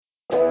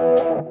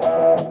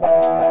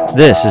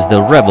This is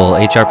the Rebel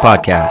HR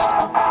Podcast.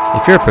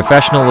 If you're a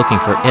professional looking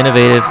for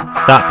innovative,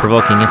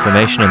 thought-provoking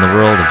information in the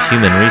world of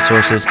human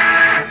resources,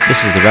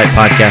 this is the right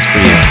podcast for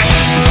you.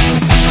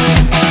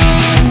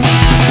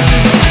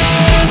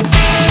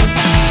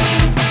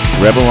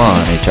 Rebel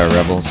on, HR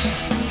Rebels.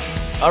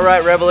 All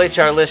right, Rebel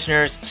HR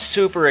listeners,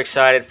 super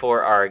excited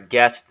for our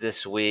guest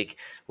this week.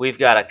 We've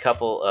got a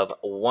couple of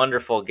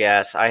wonderful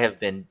guests. I have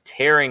been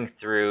tearing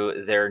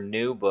through their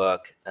new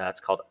book. It's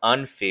called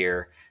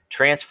Unfear: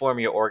 Transform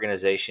Your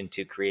Organization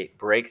to Create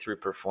Breakthrough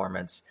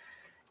Performance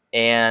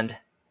and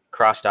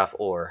crossed off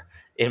or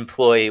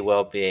employee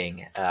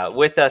well-being.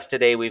 With us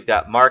today, we've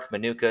got Mark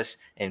Manukas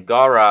and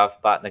Gaurav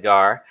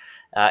Bhatnagar,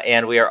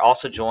 and we are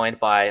also joined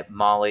by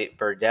Molly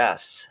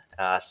Burdess.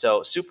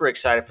 So super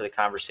excited for the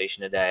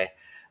conversation today.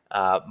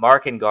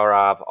 Mark and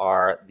Gaurav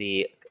are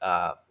the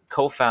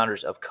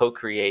co-founders of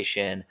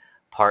Co-Creation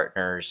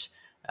Partners.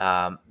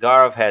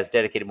 Gaurav has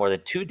dedicated more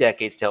than 2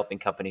 decades to helping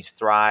companies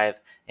thrive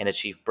and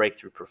achieve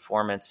breakthrough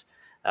performance.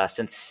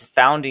 Since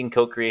founding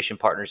Co-Creation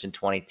Partners in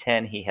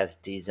 2010, he has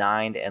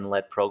designed and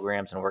led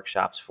programs and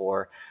workshops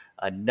for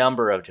a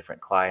number of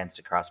different clients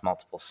across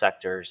multiple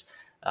sectors,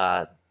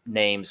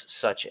 names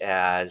such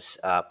as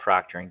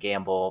Procter &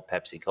 Gamble,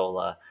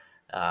 Pepsi-Cola,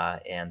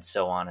 and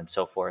so on and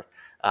so forth.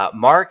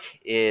 Mark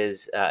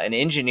is an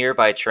engineer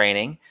by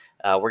training.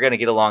 We're going to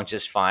get along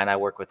just fine. I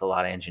work with a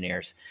lot of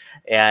engineers,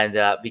 and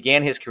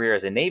began his career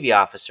as a Navy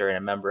officer and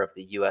a member of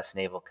the U.S.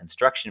 Naval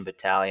Construction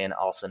Battalion,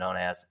 also known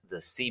as the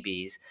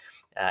Seabees.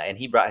 And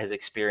he brought his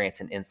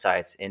experience and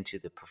insights into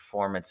the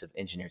performance of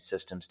engineered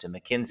systems to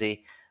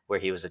McKinsey, where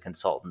he was a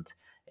consultant,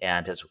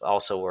 and has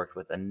also worked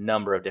with a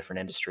number of different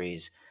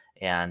industries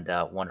and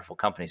wonderful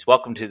companies.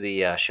 Welcome to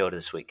the show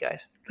this week,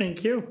 guys.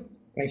 Thank you.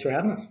 Thanks for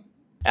having us.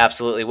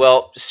 Absolutely.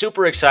 Well,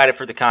 super excited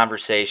for the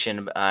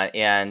conversation.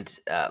 And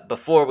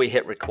before we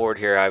hit record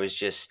here, I was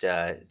just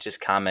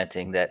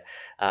commenting that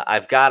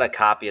I've got a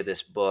copy of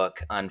this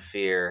book,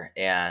 Unfear,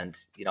 and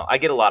I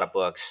get a lot of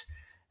books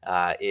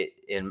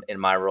in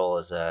my role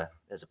as a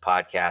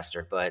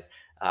podcaster, but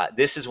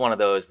this is one of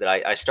those that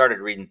I started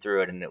reading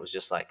through it, and it was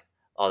just like,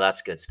 oh,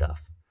 that's good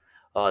stuff.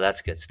 Oh,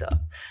 that's good stuff.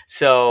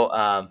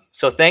 So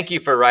thank you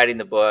for writing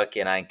the book,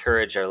 and I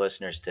encourage our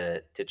listeners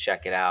to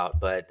check it out.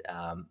 But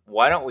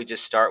why don't we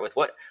just start with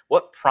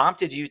what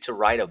prompted you to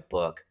write a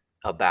book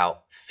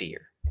about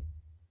fear?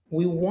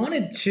 We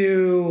wanted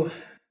to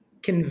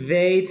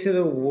convey to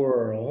the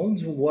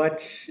world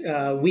what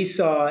we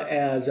saw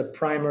as a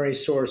primary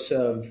source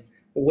of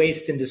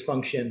waste and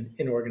dysfunction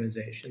in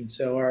organizations.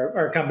 So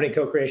our company,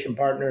 Co-Creation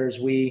Partners,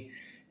 we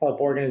help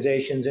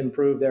organizations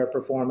improve their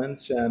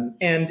performance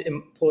and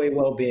employee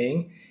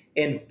well-being.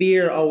 And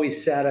fear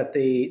always sat at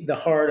the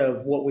heart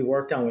of what we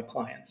worked on with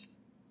clients.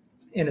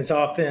 And it's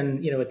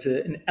often, it's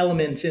an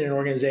element in an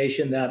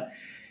organization that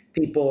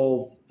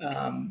people,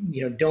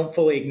 don't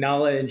fully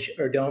acknowledge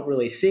or don't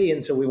really see.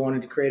 And so we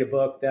wanted to create a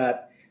book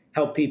that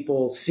helped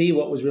people see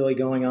what was really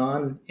going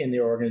on in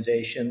their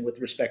organization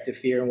with respect to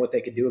fear and what they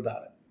could do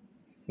about it.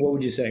 What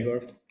would you say,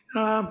 Gaurav?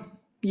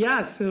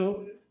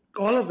 So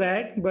all of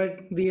that.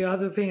 But the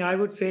other thing I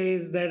would say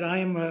is that I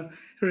am a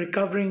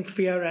recovering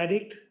fear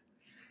addict.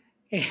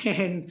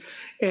 And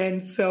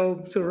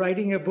so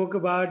writing a book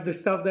about the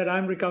stuff that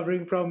I'm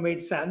recovering from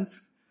made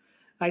sense.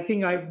 I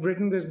think I've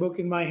written this book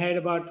in my head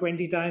about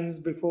 20 times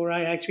before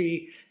I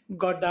actually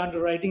got down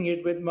to writing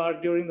it with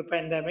Mark during the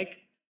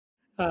pandemic.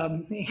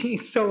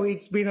 So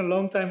it's been a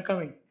long time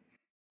coming.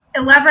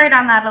 Elaborate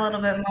on that a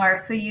little bit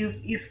more. So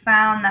you've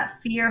found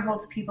that fear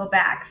holds people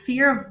back.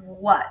 Fear of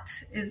what?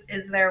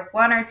 Is there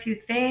one or two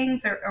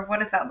things, or what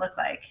does that look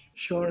like?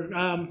 Sure.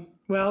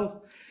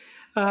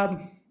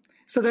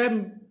 So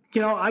then,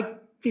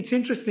 it's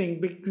interesting.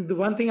 Because the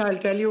one thing I'll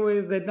tell you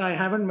is that I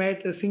haven't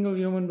met a single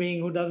human being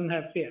who doesn't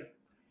have fear.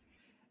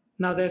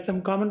 Now, there's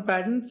some common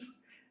patterns.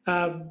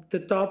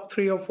 The top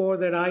 3 or 4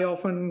 that I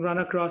often run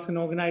across in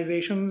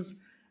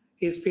organizations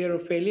is fear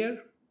of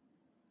failure.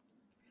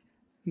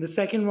 The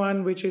second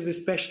one, which is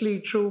especially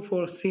true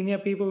for senior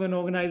people in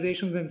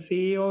organizations and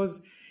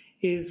CEOs,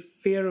 is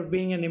fear of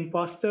being an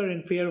imposter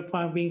and fear of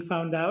being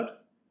found out.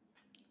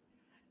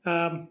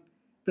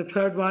 The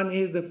third one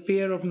is the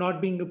fear of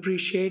not being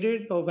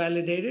appreciated or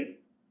validated.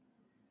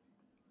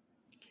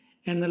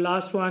 And the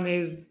last one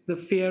is the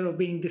fear of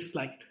being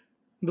disliked.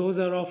 Those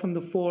are often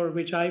the 4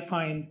 which I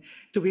find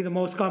to be the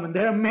most common.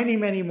 There are many,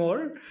 many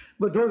more,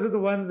 but those are the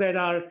ones that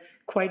are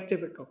quite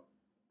typical.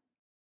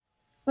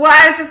 Well,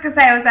 I was just going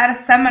to say, I was at a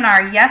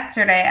seminar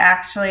yesterday,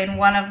 actually, and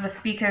one of the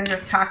speakers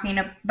was talking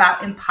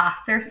about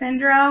imposter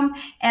syndrome.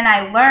 And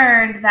I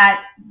learned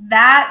that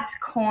that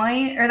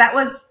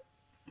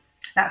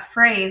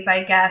phrase,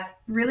 I guess,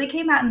 really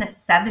came out in the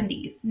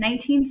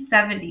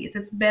 1970s.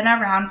 It's been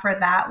around for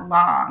that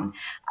long.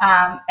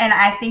 And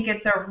I think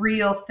it's a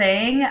real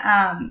thing.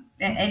 And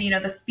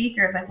the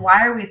speaker is like,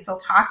 why are we still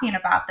talking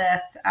about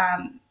this?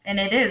 And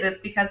it's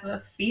because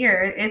of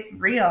fear. It's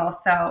real.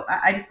 So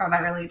I just found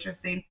that really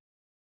interesting.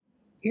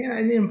 Yeah,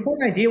 an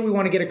important idea we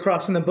want to get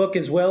across in the book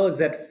as well is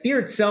that fear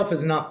itself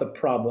is not the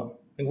problem.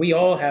 And we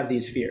all have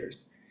these fears.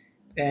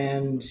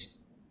 And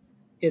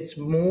it's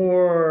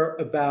more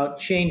about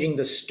changing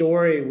the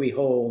story we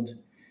hold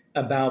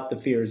about the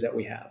fears that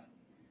we have.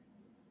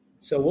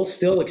 So we'll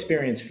still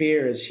experience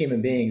fear as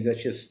human beings.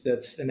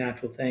 That's a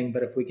natural thing.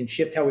 But if we can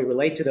shift how we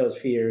relate to those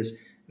fears,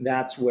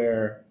 that's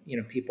where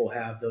people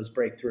have those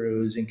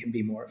breakthroughs and can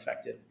be more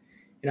effective.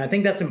 And I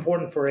think that's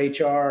important for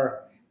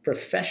HR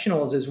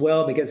professionals as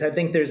well, because I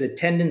think there's a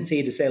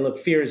tendency to say, look,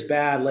 fear is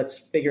bad. Let's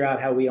figure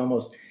out how we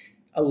almost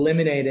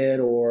eliminate it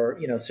or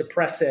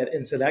suppress it,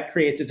 and so that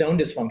creates its own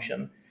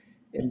dysfunction.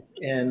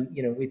 And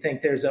we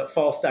think there's a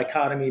false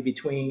dichotomy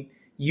between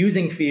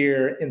using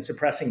fear and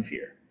suppressing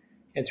fear.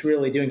 It's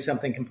really doing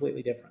something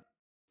completely different.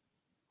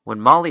 When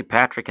Molly,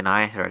 Patrick, and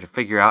I tried to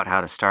figure out how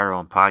to start our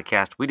own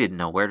podcast, we didn't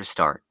know where to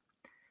start.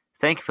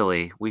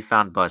 Thankfully, we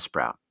found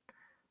Buzzsprout.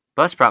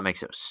 Buzzsprout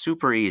makes it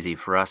super easy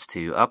for us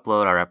to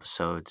upload our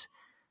episodes,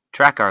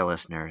 track our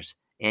listeners,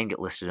 and get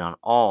listed on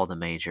all the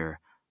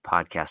major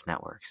podcast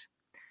networks.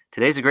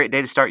 Today's a great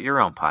day to start your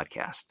own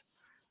podcast.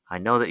 I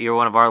know that you're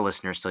one of our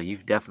listeners, so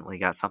you've definitely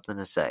got something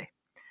to say.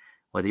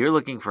 Whether you're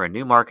looking for a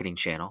new marketing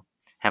channel,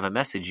 have a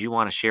message you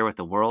want to share with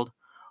the world,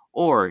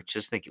 or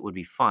just think it would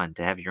be fun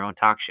to have your own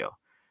talk show,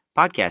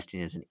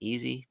 podcasting is an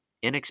easy,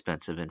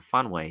 inexpensive, and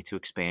fun way to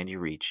expand your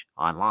reach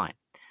online.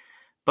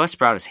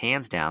 Buzzsprout is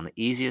hands down the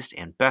easiest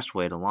and best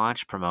way to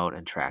launch, promote,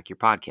 and track your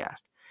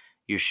podcast.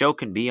 Your show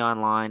can be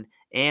online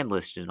and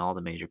listed in all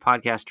the major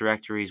podcast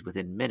directories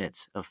within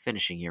minutes of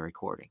finishing your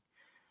recording.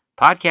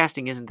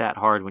 Podcasting isn't that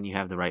hard when you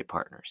have the right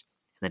partners,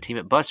 and the team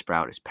at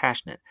Buzzsprout is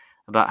passionate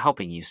about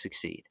helping you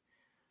succeed.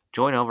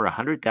 Join over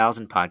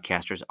 100,000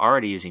 podcasters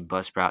already using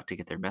Buzzsprout to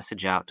get their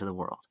message out to the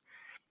world.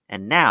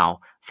 And now,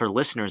 for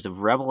listeners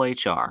of Rebel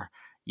HR,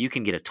 you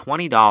can get a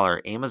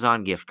 $20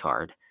 Amazon gift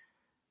card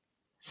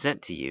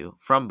sent to you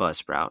from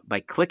Buzzsprout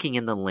by clicking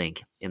in the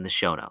link in the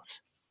show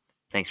notes.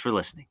 Thanks for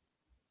listening.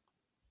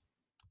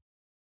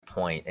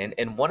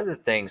 And one of the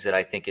things that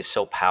I think is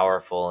so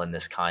powerful in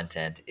this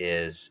content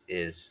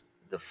is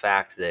the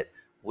fact that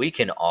we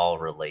can all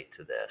relate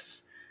to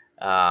this.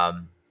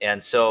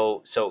 And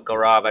so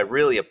Gaurav, I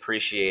really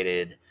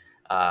appreciated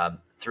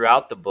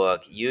throughout the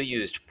book, you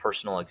used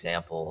personal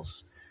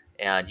examples,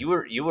 and you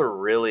were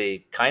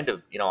really kind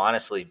of,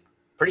 honestly,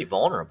 pretty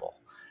vulnerable.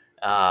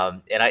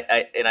 And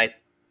I,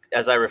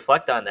 as I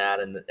reflect on that,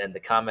 and the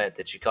comment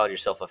that you called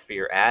yourself a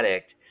fear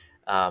addict,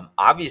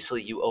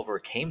 obviously you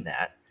overcame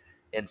that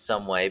in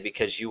some way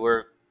because you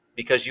were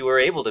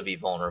able to be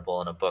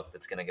vulnerable in a book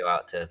that's going to go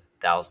out to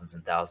thousands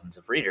and thousands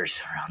of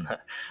readers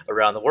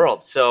around the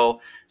world.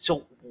 So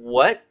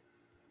what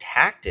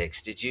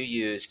tactics did you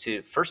use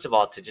to, first of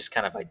all, to just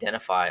kind of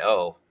identify,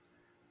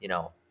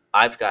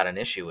 I've got an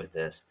issue with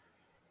this,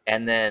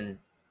 and then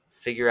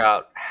figure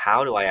out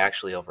how do I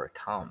actually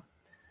overcome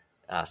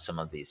some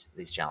of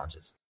these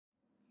challenges?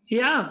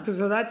 Yeah,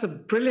 so that's a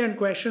brilliant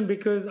question,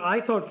 because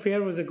I thought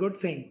fear was a good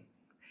thing.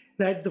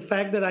 That the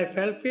fact that I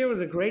felt fear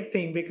was a great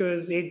thing,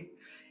 because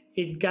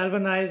it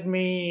galvanized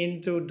me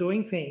into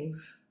doing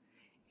things.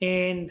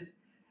 And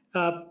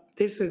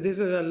this is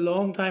a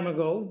long time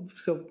ago.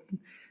 So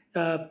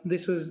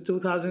this was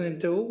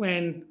 2002,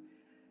 and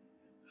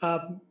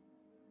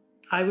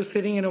I was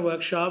sitting in a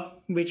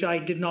workshop which I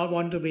did not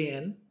want to be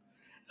in.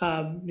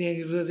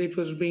 It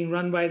was being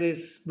run by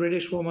this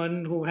British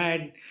woman who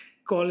had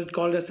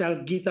called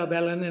herself Geeta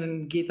Bellan,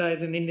 and Geeta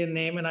is an Indian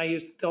name, and I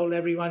told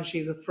everyone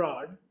she's a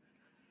fraud.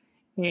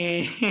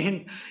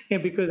 And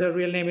because her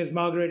real name is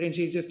Margaret, and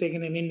she's just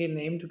taken an Indian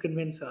name to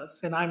convince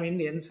us. And I'm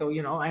Indian, so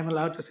I'm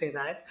allowed to say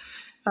that.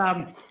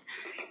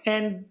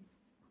 And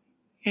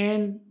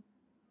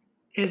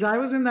as I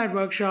was in that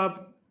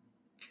workshop,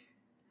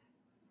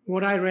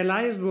 what I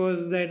realized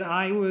was that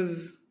I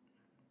was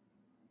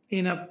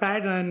in a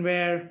pattern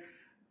where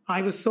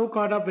I was so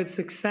caught up with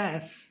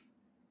success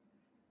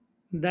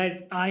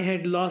that I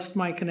had lost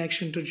my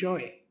connection to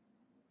joy.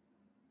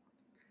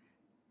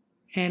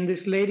 And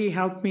this lady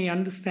helped me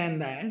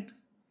understand that.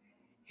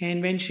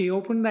 And when she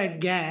opened that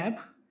gap,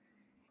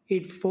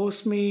 it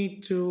forced me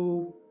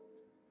to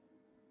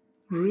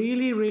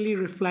really, really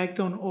reflect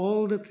on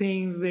all the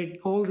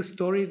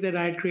stories that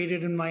I had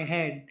created in my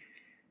head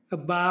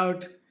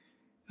about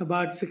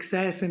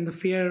success and the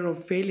fear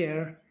of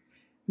failure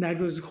that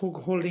was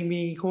holding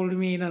me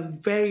in a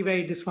very,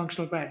 very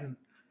dysfunctional pattern.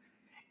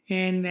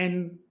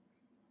 And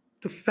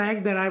the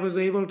fact that I was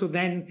able to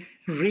then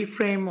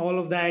reframe all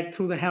of that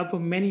through the help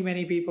of many,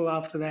 many people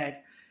after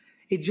that,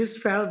 it just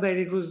felt that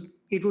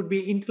it would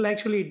be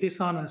intellectually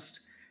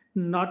dishonest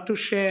not to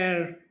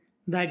share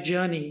that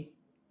journey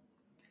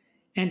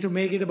and to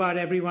make it about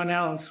everyone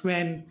else,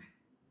 when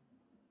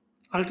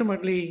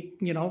ultimately,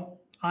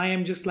 I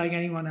am just like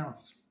anyone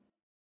else.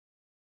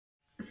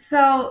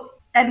 So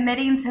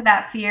admitting to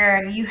that fear,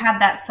 and you had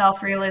that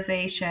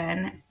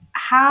self-realization,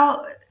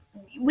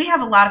 we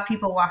have a lot of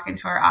people walk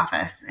into our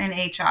office in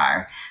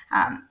HR,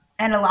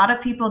 and a lot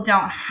of people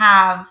don't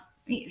have.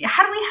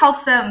 How do we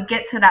help them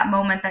get to that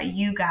moment that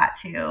you got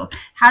to?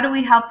 How do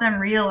we help them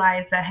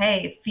realize that,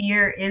 hey,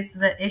 fear is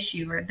the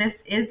issue, or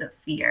this is a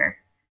fear?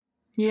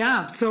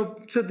 Yeah, so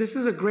this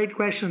is a great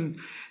question.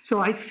 So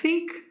I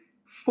think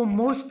for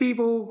most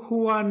people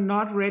who are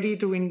not ready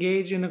to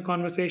engage in a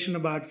conversation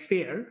about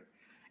fear,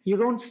 you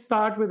don't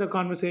start with a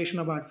conversation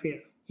about fear.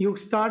 You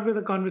start with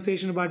a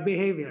conversation about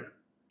behavior.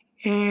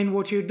 And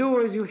what you do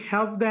is you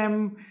help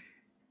them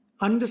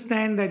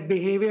understand that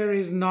behavior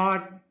is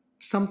not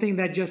something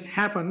that just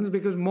happens,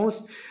 because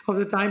most of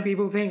the time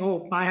people think,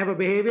 oh, I have a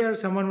behavior,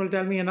 someone will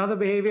tell me another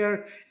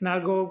behavior, and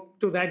I'll go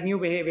to that new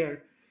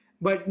behavior.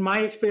 But my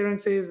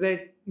experience is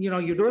that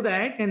you do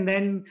that, and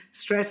then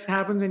stress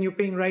happens and you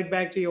ping right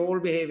back to your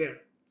old behavior.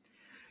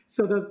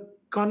 So the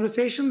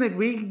conversation that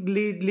we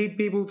lead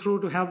people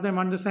through to help them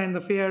understand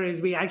the fear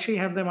is we actually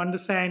have them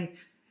understand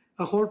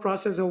a whole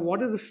process of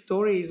what are the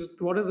stories,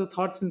 what are the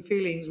thoughts and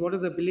feelings, what are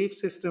the belief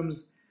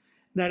systems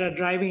that are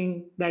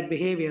driving that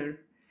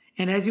behavior.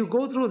 And as you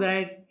go through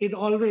that, it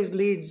always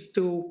leads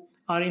to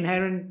our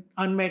inherent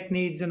unmet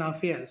needs and our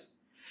fears.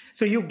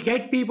 So you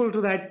get people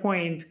to that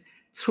point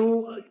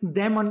through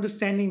them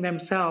understanding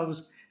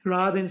themselves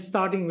rather than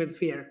starting with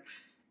fear.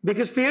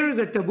 Because fear is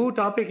a taboo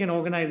topic in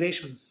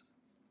organizations,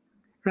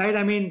 right?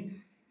 I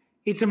mean,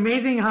 it's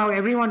amazing how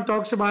everyone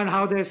talks about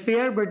how there's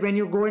fear, but when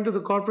you go into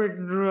the corporate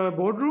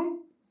boardroom,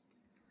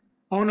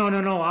 oh no, no,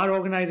 no, our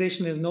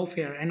organization is no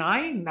fear. And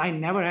I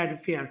never had a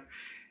fear.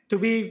 To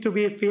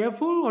be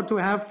fearful or to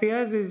have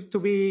fears is to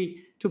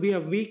be a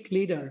weak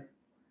leader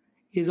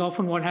is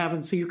often what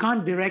happens. So you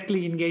can't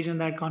directly engage in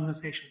that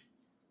conversation.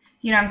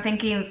 I'm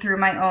thinking through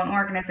my own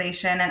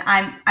organization, and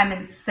I'm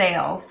in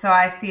sales, so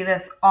I see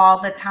this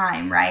all the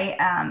time, right?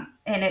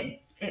 And it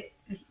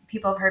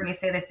people have heard me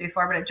say this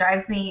before, but it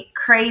drives me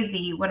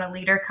crazy when a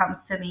leader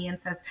comes to me and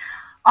says,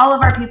 all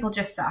of our people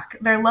just suck.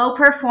 They're low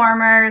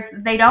performers.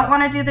 They don't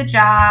want to do the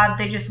job.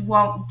 They just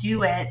won't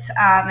do it.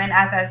 And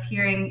as I was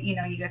hearing,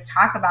 you guys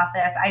talk about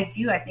this, I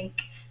think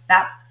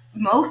that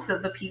most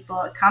of the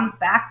people it comes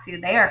back to,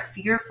 they are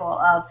fearful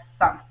of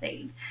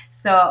something.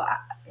 So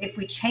if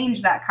we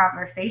change that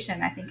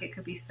conversation, I think it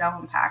could be so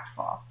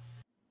impactful.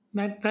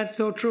 That's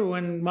so true.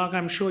 And Mark,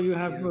 I'm sure you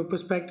have a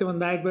perspective on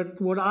that.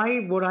 But what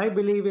I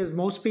believe is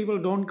most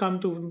people don't come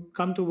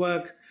to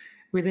work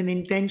with an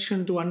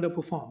intention to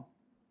underperform.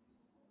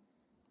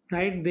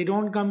 Right? They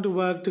don't come to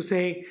work to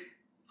say,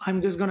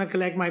 I'm just going to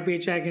collect my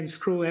paycheck and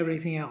screw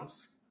everything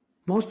else.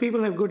 Most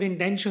people have good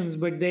intentions,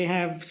 but they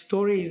have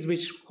stories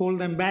which hold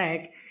them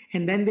back.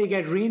 And then they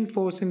get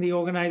reinforced in the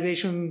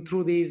organization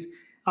through these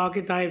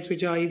archetypes,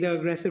 which are either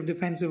aggressive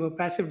defensive or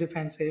passive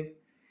defensive,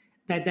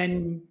 that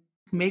then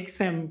makes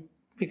them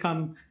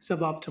become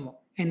suboptimal.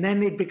 And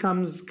then it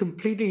becomes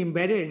completely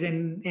embedded.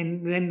 And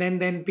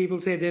then people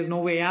say there's no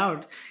way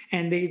out.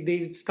 And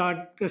they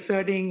start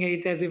asserting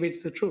it as if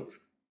it's the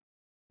truth.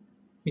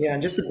 Yeah,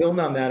 and just to build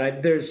on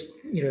that, there's,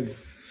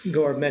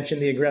 Gaurav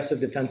mentioned the aggressive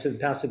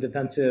defensive, passive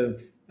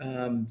defensive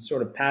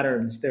sort of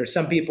patterns. There are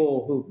some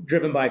people who,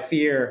 driven by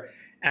fear,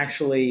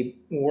 actually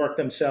work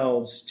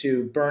themselves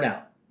to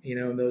burnout.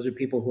 Those are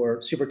people who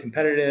are super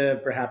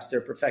competitive. Perhaps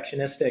they're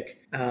perfectionistic.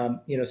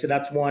 So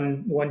that's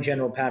one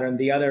general pattern.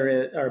 The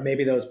other are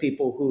maybe those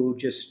people who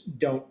just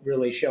don't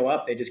really show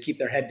up. They just keep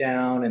their head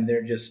down and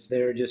they're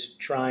just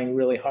trying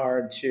really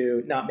hard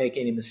to not make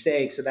any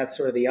mistakes. So that's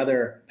sort of the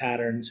other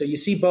pattern. So you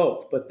see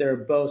both, but they're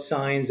both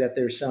signs that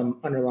there's some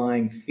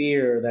underlying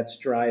fear that's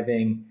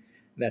driving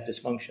that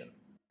dysfunction.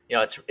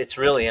 It's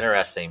really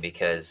interesting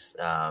because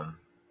and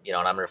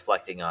I'm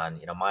reflecting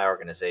on my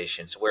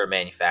organization. So we're a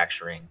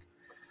manufacturing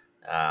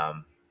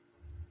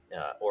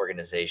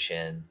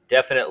organization.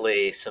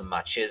 Definitely some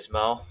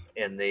machismo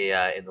in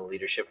the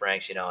leadership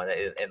ranks,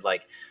 and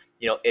like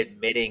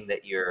admitting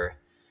that you're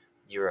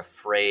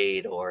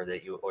afraid or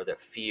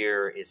that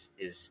fear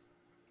is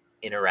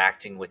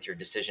interacting with your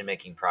decision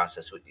making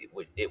process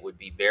would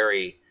be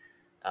very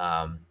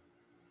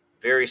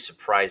very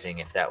surprising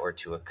if that were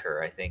to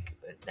occur. I think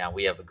now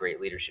we have a great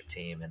leadership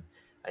team, and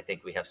I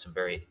think we have some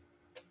very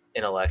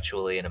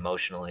intellectually and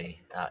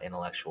emotionally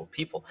intellectual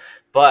people,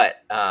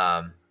 but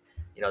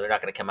they're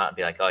not going to come out and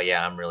be like, oh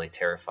yeah, I'm really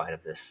terrified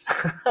of this.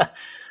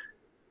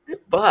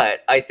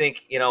 But I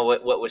think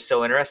what was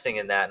so interesting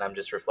in that, and I'm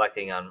just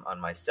reflecting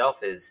on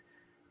myself, is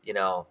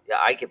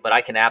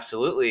I can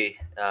absolutely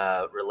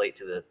relate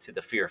to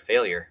the fear of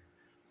failure,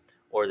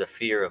 or the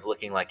fear of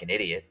looking like an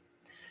idiot,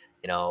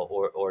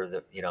 or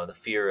the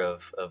fear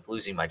of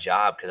losing my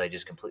job because I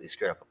just completely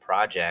screwed up a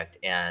project.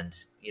 And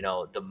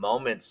the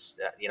moments,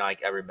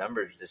 I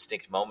remember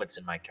distinct moments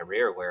in my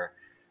career where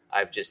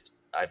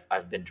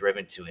I've been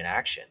driven to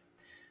inaction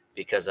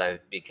because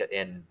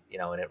and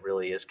it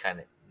really is kind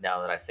of, now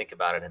that I think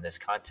about it in this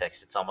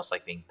context, it's almost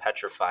like being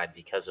petrified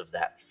because of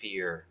that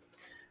fear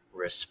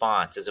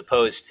response, as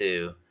opposed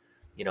to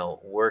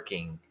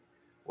working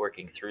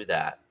through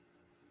that.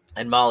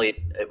 And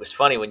Molly, it was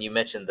funny when you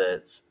mentioned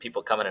the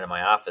people coming into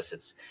my office.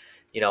 It's,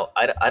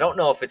 I don't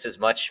know if it's as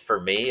much for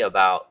me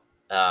about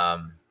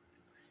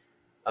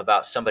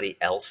somebody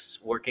else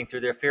working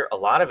through their fear. A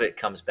lot of it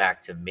comes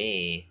back to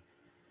me,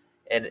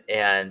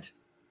 and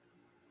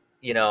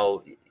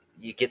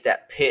you get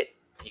that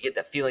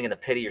feeling in the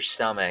pit of your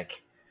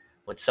stomach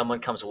when someone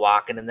comes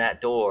walking in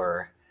that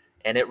door,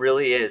 and it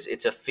really is,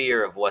 it's a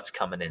fear of what's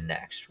coming in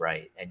next,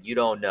 right? And you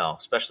don't know,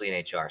 especially in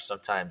HR.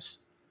 Sometimes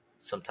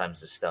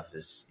this stuff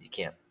is, you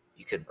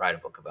couldn't write a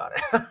book about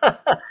it.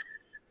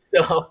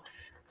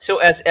 So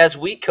as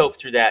we cope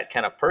through that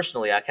kind of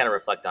personally, I kind of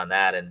reflect on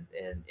that and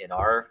in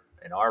our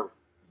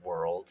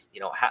world,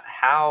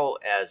 how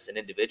as an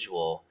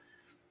individual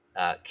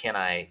can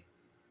I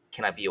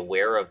be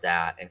aware of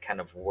that and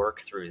kind of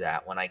work through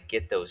that when I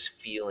get those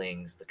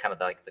feelings, the kind of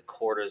like the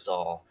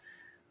cortisol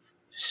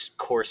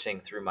coursing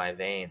through my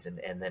veins,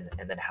 and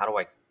then how do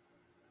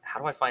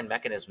I find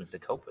mechanisms to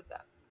cope with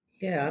that?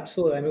 Yeah,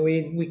 absolutely. I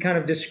mean, we kind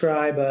of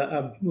describe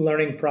a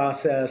learning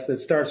process that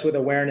starts with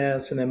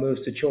awareness and then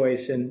moves to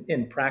choice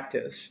in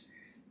practice.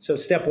 So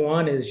step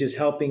one is just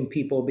helping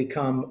people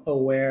become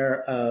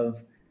aware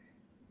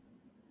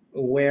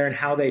and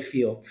how they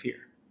feel fear.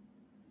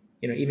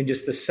 Even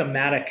just the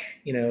somatic,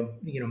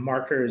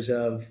 markers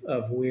of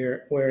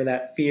where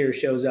that fear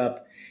shows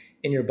up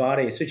in your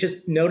body. So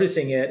just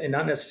noticing it and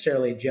not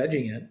necessarily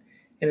judging it.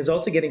 And it's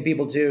also getting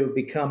people to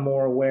become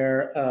more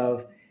aware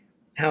of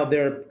how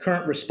their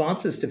current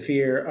responses to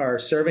fear are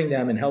serving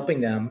them and helping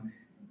them,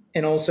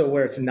 and also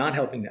where it's not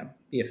helping them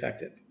be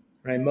effective,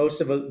 right? Most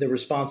of the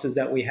responses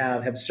that we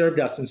have served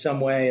us in some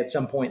way at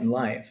some point in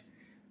life,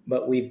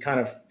 but we've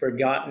kind of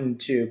forgotten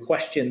to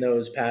question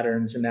those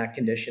patterns and that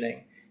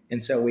conditioning.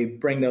 And so we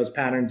bring those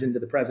patterns into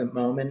the present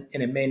moment,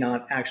 and it may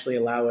not actually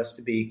allow us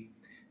to be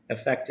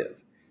effective.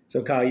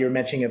 So Kyle, you were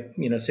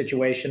mentioning a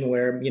situation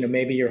where,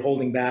 maybe you're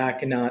holding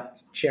back and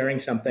not sharing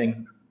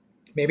something.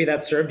 Maybe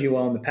that served you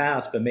well in the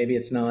past, but maybe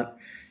it's not,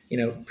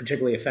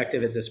 particularly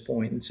effective at this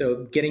point. And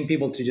so getting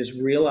people to just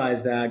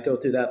realize that, go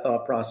through that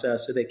thought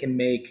process so they can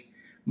make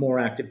more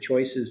active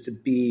choices to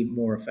be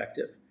more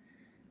effective.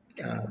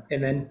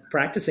 And then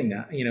practicing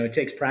that, it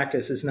takes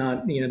practice. It's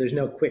not, there's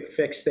no quick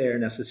fix there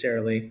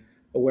necessarily.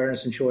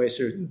 Awareness and choice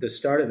are the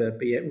start of it,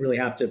 but you really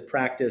have to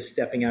practice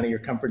stepping out of your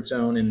comfort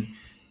zone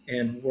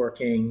and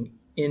working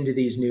into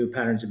these new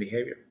patterns of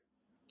behavior.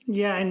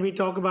 Yeah, and we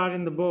talk about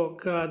in the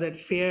book that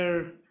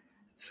fear.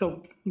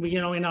 So,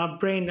 in our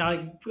brain,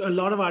 a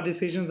lot of our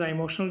decisions are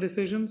emotional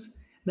decisions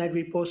that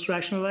we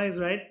post-rationalize,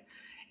 right?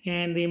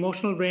 And the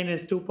emotional brain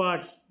has two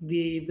parts,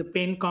 the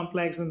pain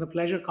complex and the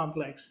pleasure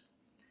complex.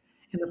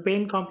 And the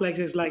pain complex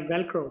is like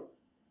Velcro,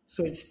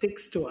 so it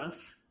sticks to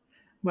us,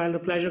 while the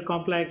pleasure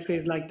complex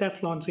is like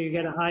Teflon, so you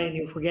get a high and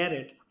you forget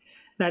it.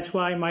 That's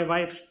why my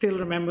wife still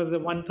remembers the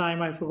one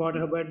time I forgot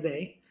her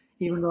birthday,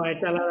 even though I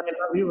tell her I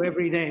love you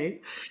every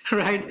day,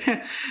 right?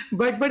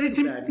 but it's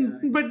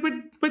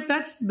but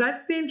that's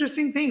the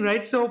interesting thing,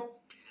 right? So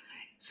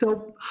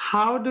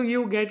how do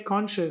you get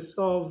conscious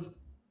of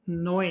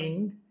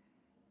knowing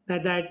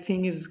that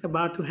thing is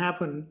about to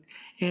happen?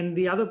 And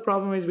the other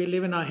problem is we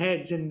live in our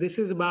heads, and this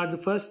is about the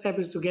first step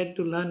is to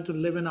learn to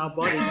live in our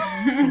body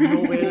and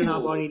know where in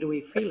our body do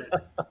we feel it,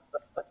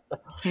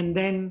 and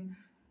then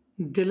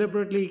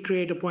deliberately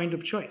create a point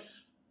of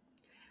choice.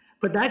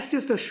 But that's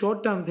just a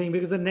short-term thing,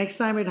 because the next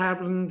time it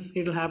happens,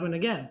 it'll happen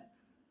again.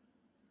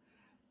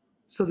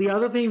 So the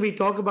other thing we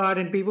talk about,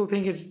 and people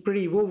think it's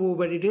pretty woo-woo,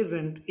 but it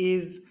isn't,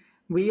 is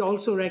we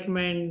also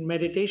recommend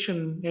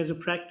meditation as a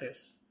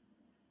practice.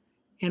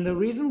 And the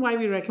reason why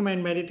we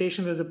recommend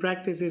meditation as a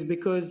practice is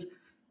because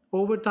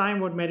over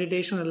time, what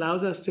meditation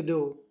allows us to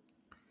do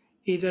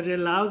is it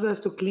allows us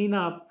to clean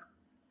up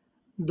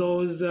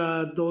those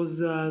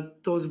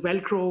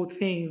Velcro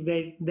things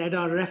that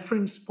are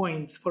reference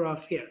points for our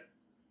fear.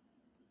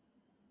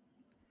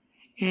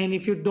 And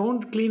if you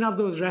don't clean up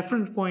those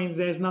reference points,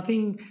 there's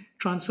nothing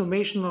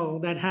transformational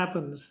that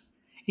happens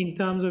in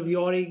terms of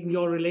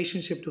your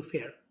relationship to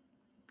fear.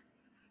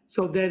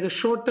 So there's a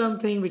short-term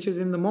thing, which is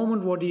in the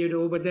moment, what do you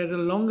do? But there's a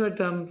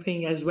longer-term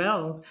thing as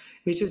well,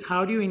 which is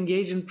how do you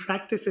engage in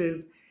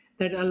practices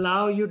that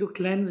allow you to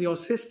cleanse your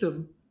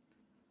system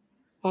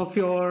of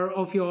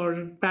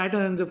your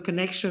patterns of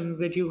connections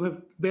that you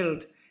have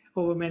built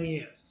over many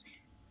years.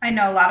 I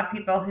know a lot of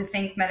people who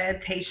think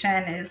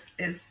meditation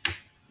is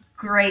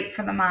great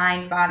for the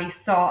mind, body,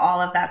 soul, all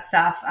of that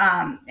stuff.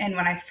 And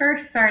when I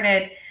first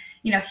started,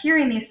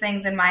 hearing these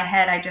things in my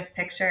head, I just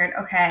pictured,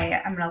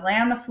 okay, I'm going to lay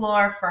on the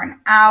floor for an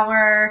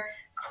hour,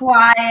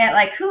 quiet.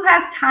 Like, who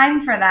has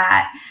time for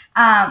that?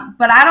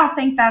 But I don't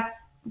think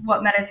that's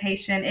what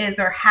meditation is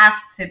or has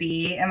to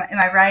be. Am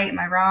I right? Am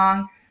I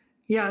wrong?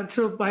 Yeah.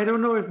 So I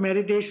don't know if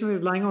meditation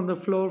is lying on the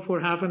floor for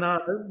half an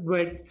hour,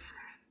 but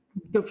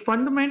the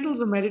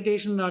fundamentals of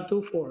meditation are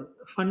twofold.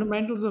 The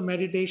fundamentals of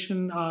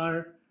meditation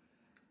are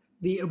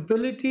the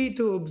ability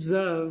to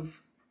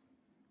observe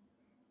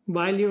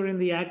while you're in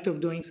the act of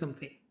doing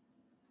something,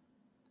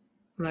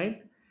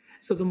 right?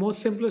 So the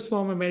most simplest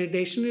form of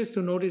meditation is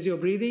to notice your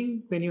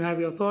breathing. When you have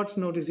your thoughts,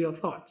 notice your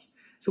thoughts.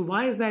 So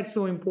why is that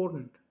so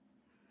important?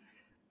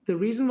 The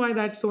reason why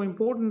that's so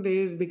important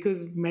is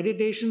because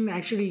meditation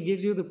actually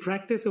gives you the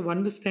practice of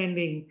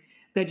understanding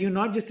that you're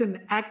not just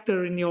an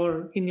actor in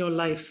your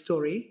life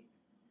story,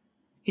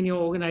 in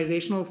your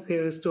organizational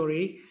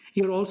story,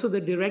 you're also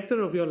the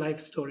director of your life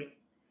story,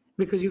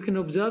 because you can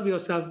observe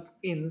yourself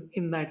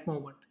in that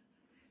moment.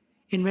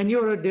 And when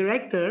you're a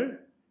director,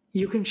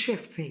 you can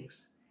shift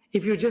things.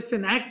 If you're just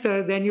an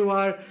actor, then you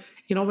are,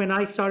 when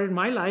I started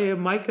my life,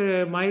 my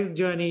career, my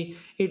journey,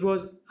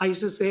 I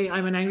used to say,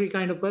 I'm an angry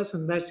kind of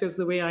person. That's just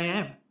the way I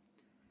am.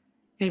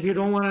 And if you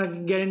don't want to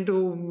get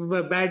into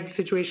a bad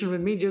situation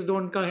with me, just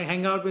don't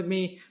hang out with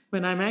me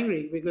when I'm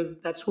angry, because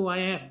that's who I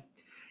am.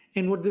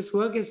 And what this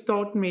work has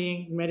taught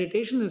me,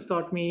 meditation has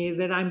taught me, is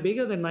that I'm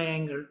bigger than my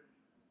anger,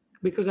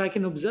 because I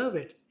can observe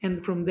it.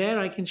 And from there,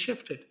 I can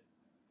shift it.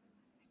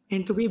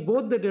 And to be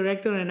both the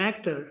director and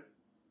actor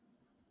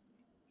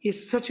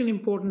is such an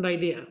important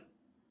idea.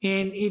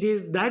 And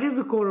that is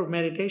the core of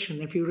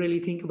meditation, if you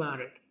really think about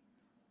it.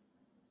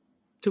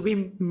 To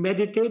be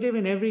meditative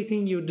in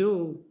everything you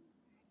do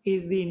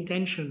is the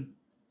intention,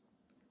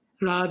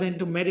 rather than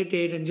to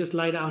meditate and just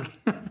lie down.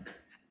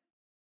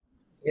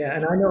 Yeah,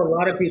 and I know a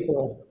lot of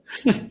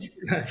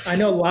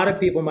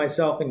people,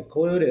 myself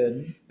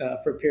included,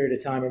 for a period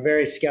of time, are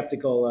very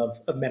skeptical of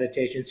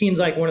meditation. It seems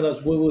like one of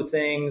those woo-woo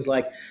things.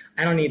 Like,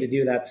 I don't need to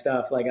do that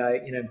stuff. Like,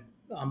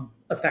 I'm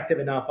effective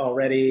enough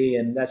already,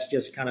 and that's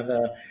just kind of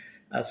a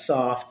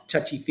soft,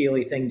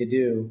 touchy-feely thing to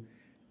do.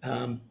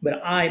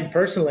 But I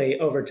personally,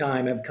 over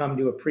time, have come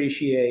to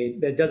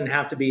appreciate that it doesn't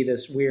have to be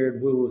this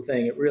weird woo-woo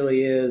thing. It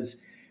really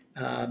is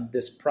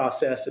this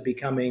process of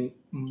becoming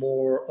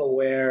more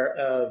aware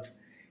of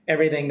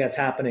everything that's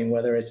happening,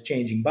 whether it's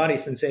changing body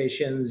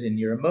sensations and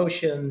your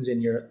emotions and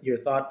your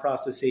thought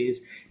processes,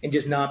 and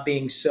just not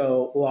being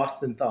so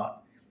lost in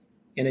thought.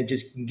 And it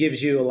just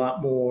gives you a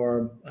lot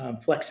more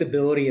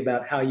flexibility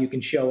about how you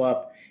can show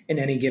up in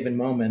any given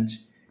moment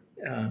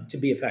to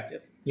be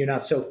effective. You're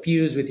not so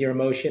fused with your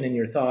emotion and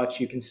your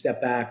thoughts. You can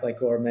step back, like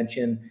Gaurav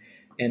mentioned,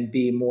 and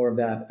be more of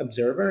that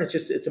observer.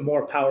 It's a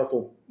more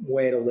powerful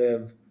way to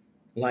live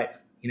life.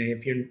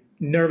 If you're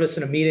nervous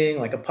in a meeting,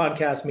 like a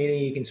podcast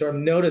meeting, you can sort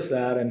of notice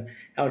that and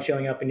how it's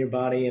showing up in your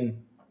body, and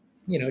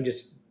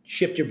just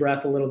shift your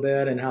breath a little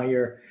bit and how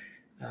you're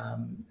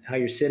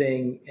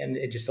sitting, and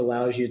it just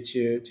allows you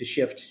to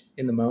shift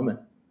in the moment.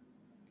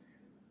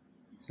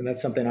 So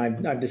that's something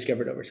I've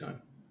discovered over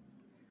time.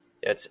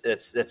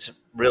 It's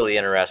really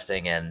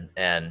interesting,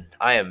 and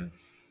I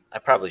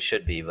probably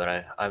should be,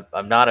 but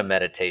I'm not a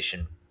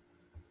meditation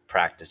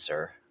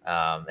practicer,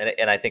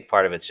 and I think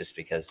part of it's just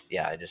because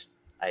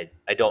I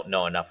don't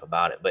know enough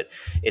about it. But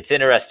it's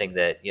interesting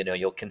that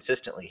you'll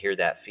consistently hear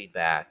that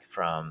feedback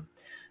from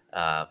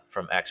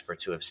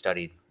experts who have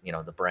studied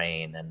the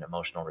brain and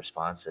emotional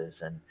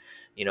responses, and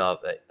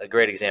a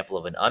great example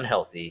of an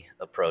unhealthy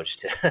approach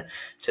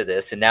to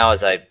this. And now,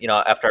 as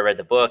after I read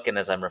the book and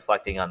as I'm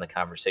reflecting on the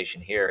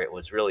conversation here, it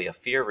was really a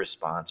fear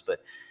response.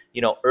 But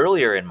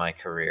earlier in my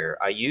career,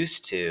 I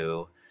used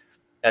to,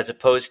 as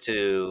opposed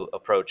to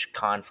approach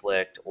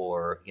conflict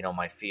or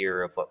my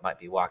fear of what might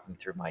be walking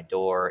through my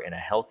door in a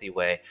healthy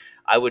way,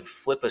 I would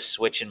flip a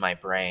switch in my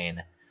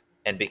brain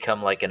and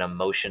become like an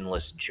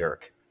emotionless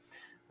jerk.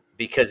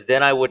 Because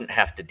then I wouldn't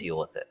have to deal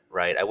with it,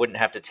 right? I wouldn't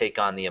have to take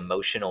on the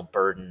emotional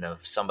burden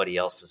of somebody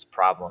else's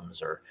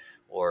problems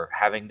or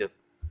having to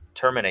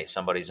terminate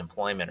somebody's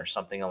employment or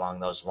something along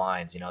those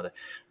lines,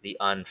 the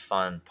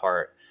unfun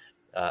part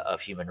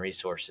of human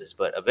resources.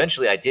 But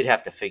eventually I did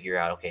have to figure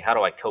out, okay, how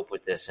do I cope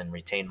with this and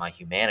retain my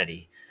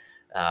humanity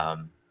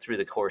through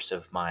the course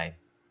of my,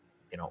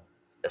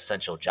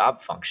 essential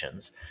job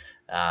functions.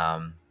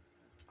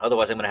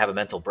 Otherwise I'm going to have a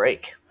mental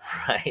break.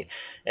 Right.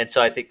 And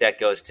so I think that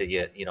goes to,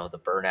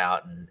 the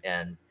burnout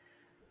and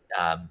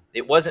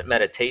it wasn't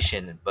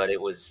meditation, but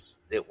it was,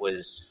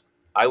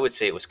 I would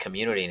say it was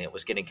community, and it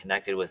was getting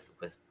connected with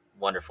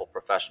wonderful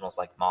professionals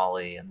like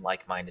Molly and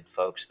like-minded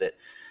folks that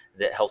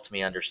helped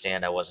me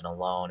understand I wasn't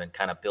alone, and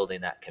kind of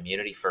building that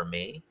community for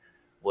me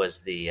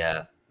was the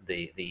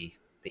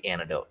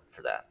antidote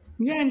for that.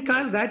 Yeah. And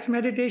Kyle, that's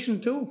meditation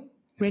too.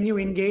 When you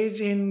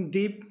engage in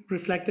deep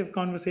reflective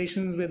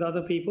conversations with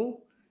other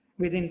people,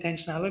 with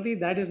intentionality,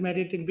 that is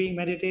being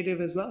meditative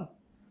as well.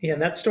 Yeah,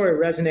 and that story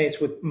resonates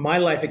with my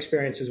life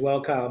experience as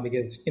well, Kyle,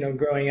 because,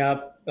 growing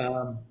up,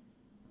 and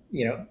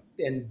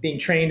being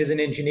trained as an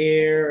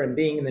engineer and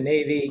being in the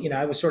Navy,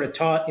 I was sort of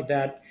taught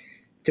that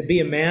to be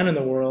a man in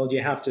the world,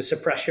 you have to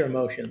suppress your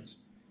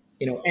emotions.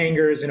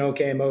 Anger is an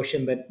okay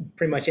emotion, but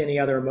pretty much any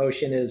other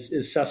emotion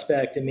is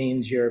suspect. It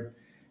means you're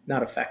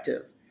not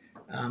effective.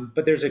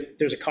 But there's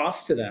a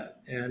cost to that.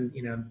 And,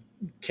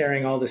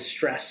 carrying all this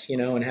stress,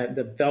 and had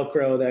the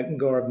Velcro that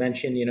Gaurav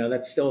mentioned,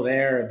 that's still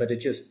there, but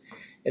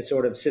it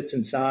sort of sits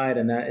inside,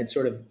 and that it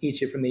sort of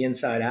eats you from the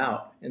inside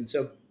out. And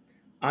so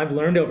I've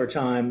learned over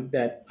time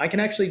that I can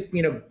actually,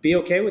 be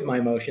okay with my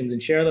emotions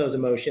and share those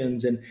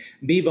emotions and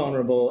be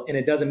vulnerable. And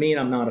it doesn't mean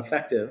I'm not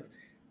effective.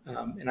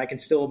 And I can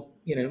still,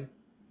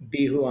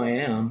 be who I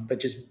am,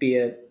 but just be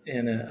it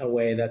in a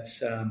way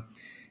that's,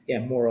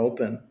 more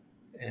open.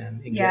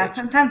 Yeah,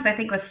 sometimes I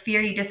think with fear,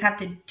 you just have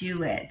to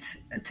do it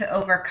to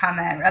overcome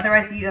it.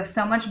 Otherwise, you have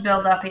so much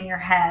buildup in your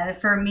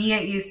head. For me,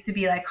 it used to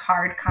be like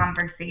hard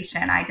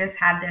conversation. I just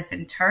had this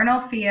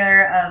internal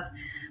fear of,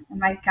 oh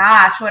my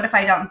gosh, what if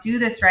I don't do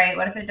this right?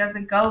 What if it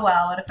doesn't go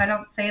well? What if I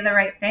don't say the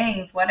right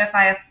things? What if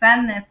I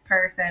offend this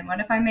person? What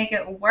if I make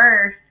it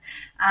worse?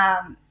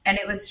 and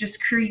it was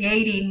just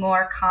creating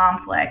more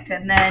conflict.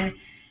 And then,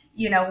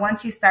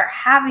 once you start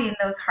having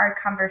those hard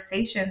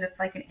conversations, it's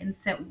like an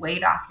instant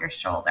weight off your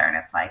shoulder. And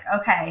it's like,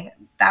 okay,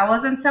 that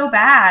wasn't so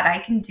bad. I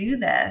can do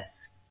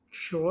this.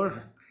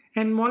 Sure.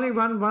 And Molly,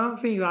 one of the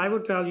things I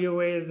would tell you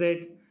is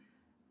that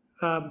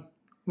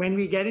when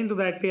we get into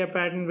that fear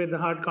pattern with the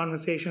hard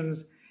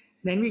conversations,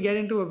 then we get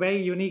into a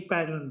very unique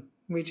pattern,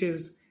 which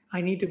is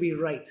I need to be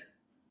right.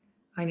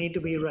 I need to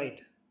be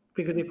right.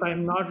 Because if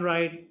I'm not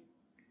right,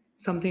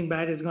 something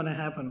bad is going to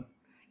happen.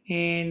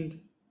 And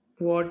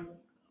what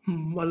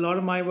a lot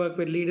of my work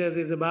with leaders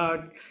is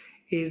about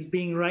is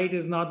being right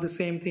is not the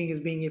same thing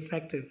as being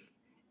effective.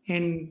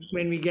 And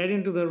when we get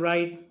into the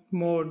right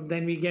mode,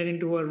 then we get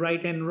into a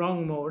right and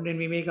wrong mode, and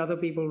we make other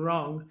people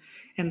wrong.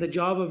 And the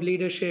job of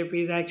leadership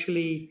is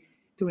actually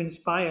to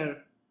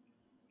inspire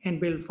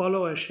and build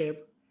followership.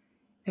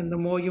 And the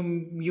more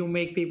you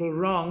make people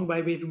wrong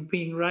by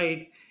being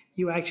right,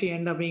 you actually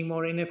end up being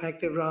more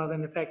ineffective rather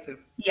than effective.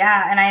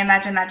 Yeah, and I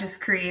imagine that just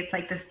creates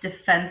like this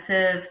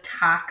defensive,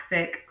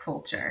 toxic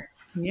culture.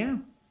 Yeah,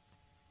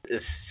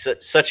 it's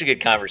such a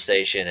good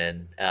conversation,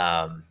 and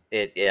I'm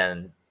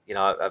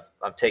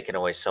taking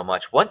away so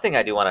much. One thing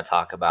I do want to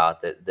talk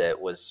about that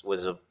was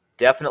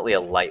definitely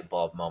a light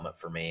bulb moment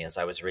for me as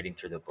I was reading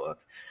through the book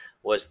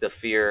was the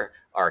fear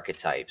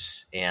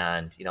archetypes,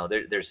 and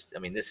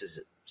this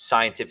is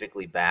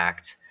scientifically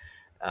backed.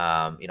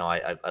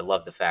 I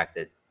love the fact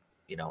that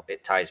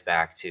it ties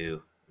back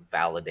to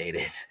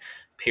validated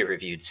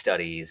peer-reviewed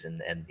studies,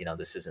 and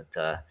this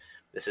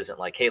isn't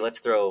like, hey, let's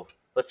throw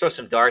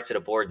some darts at a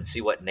board and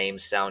see what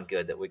names sound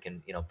good that we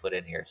can put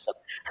in here.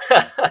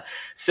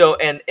 So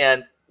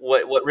and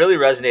what really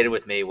resonated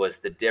with me was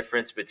the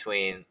difference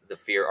between the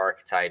fear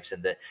archetypes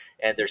and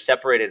they're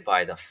separated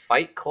by the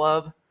Fight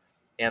Club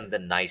and the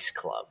Nice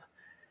Club.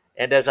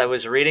 And as I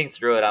was reading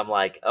through it, I'm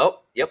like, oh,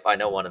 yep, I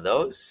know one of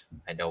those.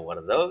 I know one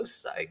of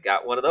those. I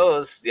got one of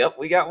those. Yep,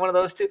 we got one of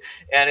those too.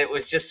 And it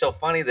was just so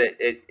funny that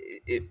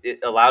it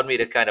allowed me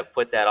to kind of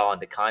put that all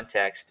into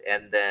context.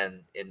 And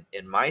then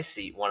in my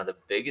seat, one of the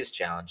biggest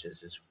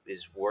challenges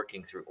is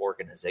working through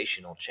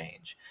organizational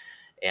change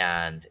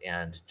and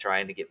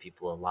trying to get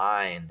people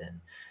aligned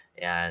and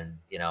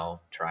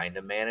trying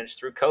to manage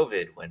through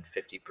COVID when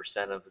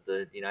 50% of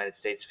the United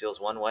States feels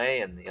one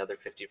way and the other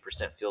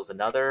 50% feels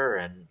another.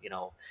 And,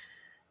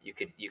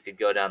 you could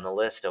go down the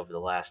list over the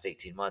last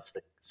 18 months,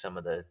 some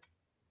of the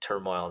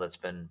turmoil that's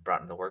been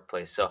brought in the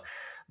workplace. So,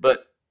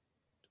 but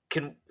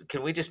can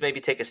we just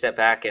maybe take a step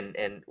back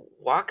and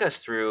walk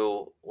us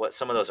through what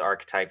some of those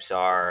archetypes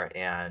are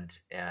and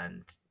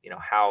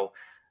how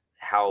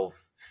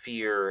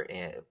fear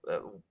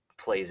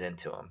plays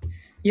into them?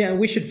 Yeah,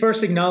 we should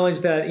first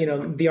acknowledge that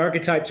the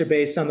archetypes are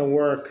based on the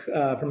work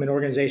from an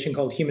organization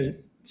called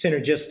Human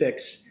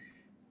Synergistics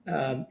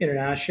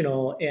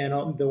International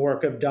and the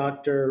work of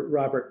Dr.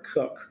 Robert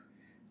Cook.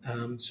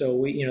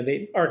 So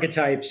the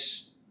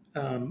archetypes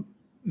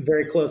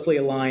very closely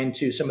aligned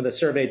to some of the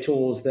survey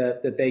tools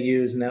that they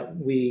use and that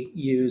we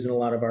use in a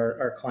lot of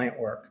our client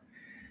work.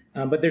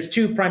 But there's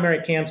two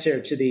primary camps here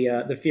to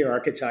the fear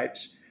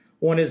archetypes.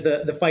 One is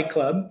the Fight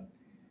Club.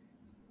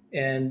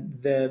 And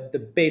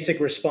the basic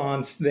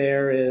response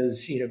there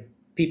is,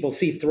 people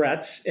see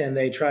threats and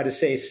they try to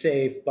stay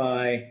safe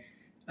by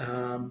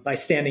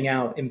standing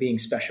out and being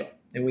special.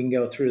 And we can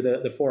go through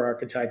the four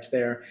archetypes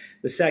there.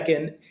 The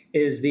second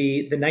is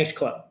the Nice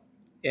Club.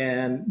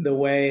 And the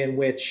way in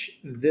which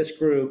this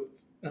group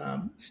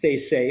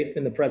stays safe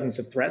in the presence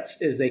of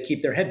threats is they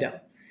keep their head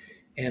down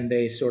and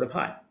they sort of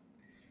hide.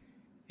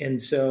 And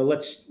so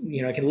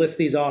I can list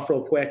these off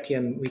real quick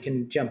and we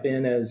can jump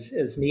in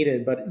as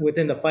needed. But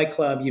within the Fight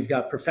Club, you've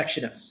got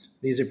perfectionists.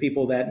 These are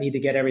people that need to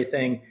get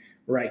everything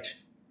right.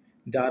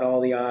 Dot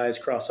all the I's,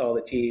 cross all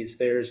the T's.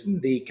 There's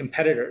the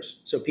competitors.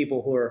 So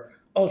people who are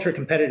ultra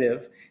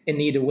competitive and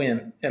need to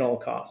win at all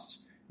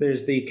costs.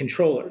 There's the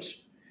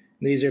controllers.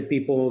 These are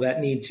people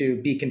that need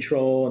to be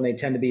control and they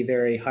tend to be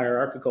very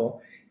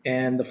hierarchical.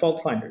 And the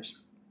fault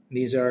finders.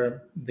 These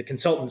are the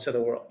consultants of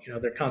the world.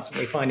 They're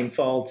constantly finding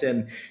fault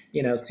and,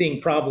 seeing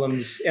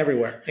problems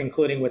everywhere,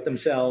 including with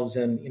themselves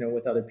and,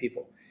 with other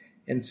people.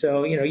 And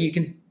so, you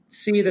can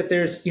see that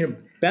there's,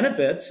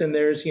 benefits and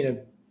there's,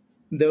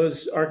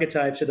 those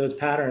archetypes or those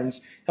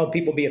patterns help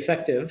people be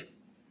effective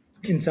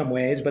in some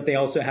ways, but they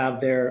also have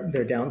their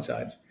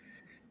downsides.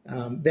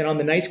 Then on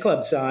the Nice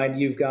Club side,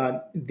 you've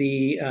got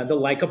the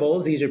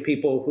likables. These are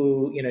people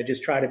who,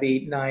 just try to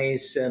be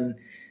nice and,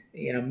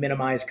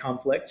 minimize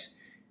conflict.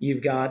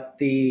 You've got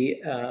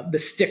the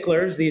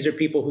sticklers. These are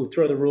people who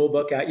throw the rule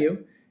book at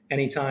you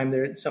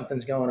anytime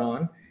something's going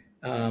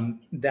on.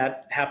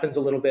 That happens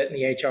a little bit in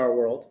the HR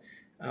world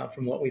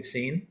from what we've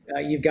seen.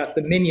 You've got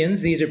the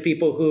minions. These are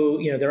people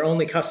who, their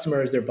only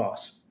customer is their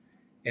boss.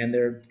 And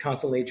they're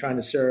constantly trying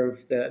to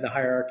serve the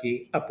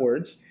hierarchy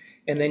upwards.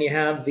 And then you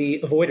have the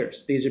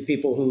avoiders. These are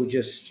people who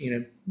just,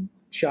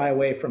 shy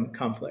away from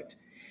conflict.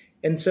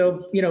 And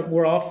so,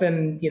 we're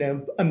often,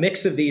 a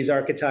mix of these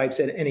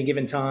archetypes at any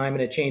given time,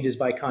 and it changes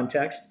by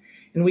context.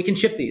 And we can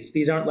shift these.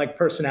 These aren't like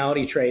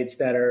personality traits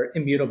that are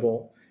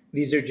immutable.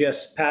 These are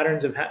just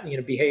patterns of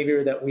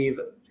behavior that we've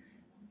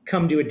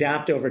come to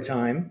adapt over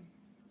time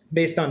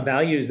based on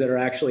values that are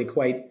actually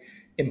quite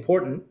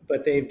important,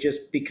 but they've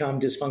just become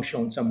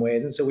dysfunctional in some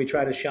ways. And so we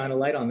try to shine a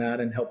light on that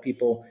and help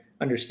people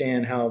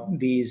understand how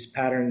these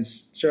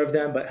patterns serve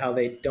them, but how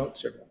they don't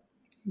serve them.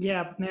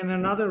 Yeah, and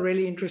another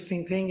really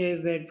interesting thing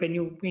is that when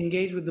you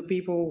engage with the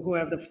people who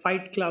have the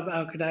Fight Club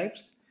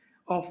archetypes,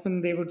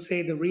 often they would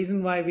say the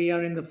reason why we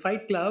are in the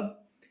Fight Club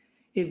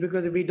is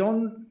because if we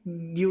don't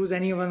use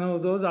any one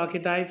of those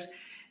archetypes,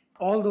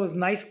 all those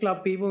nice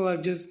club people are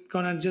just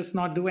gonna just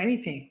not do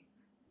anything.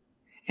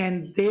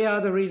 And they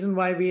are the reason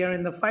why we are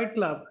in the Fight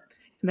Club.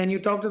 And then you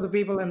talk to the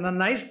people in the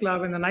nice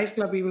club, and the nice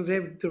club people say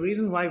the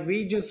reason why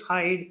we just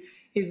hide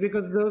is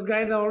because those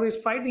guys are always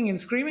fighting and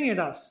screaming at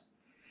us.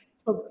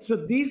 So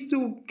these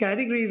two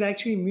categories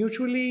actually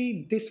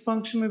mutually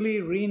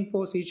dysfunctionally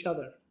reinforce each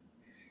other.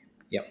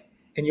 Yep.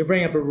 And you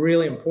bring up a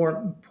really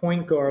important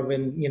point, Gaurav,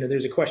 and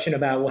there's a question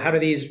about, well, how do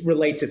these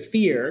relate to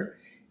fear?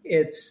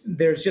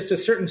 There's just a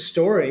certain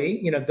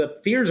story. The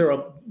fears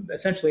are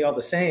essentially all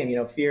the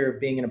same. Fear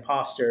of being an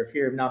imposter,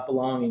 fear of not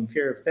belonging,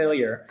 fear of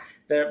failure.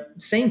 The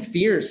same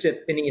fears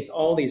sit beneath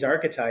all these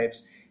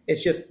archetypes.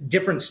 It's just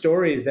different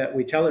stories that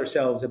we tell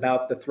ourselves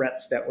about the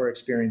threats that we're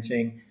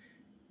experiencing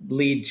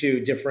lead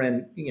to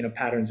different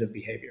patterns of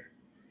behavior.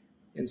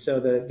 And so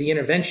the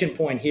intervention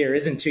point here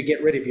isn't to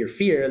get rid of your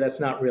fear.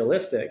 That's not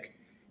realistic.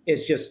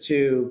 It's just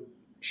to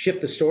shift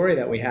the story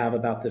that we have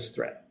about this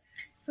threat.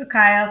 So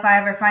Kyle, if I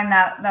ever find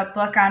that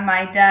book on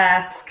my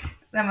desk,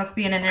 that must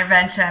be an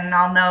intervention.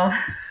 I'll know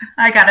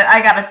I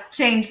gotta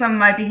change some of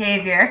my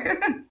behavior.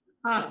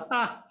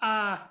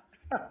 Yeah,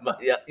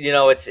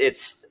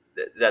 it's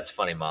that's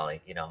funny,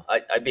 Molly.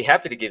 I'd be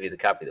happy to give you the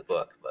copy of the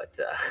book, but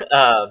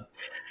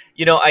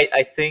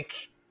I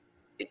think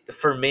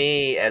for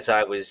me, as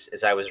I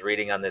was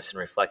reading on this and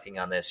reflecting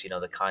on this,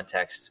 the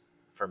context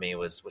for me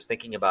was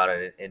thinking about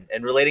it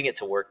and relating it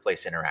to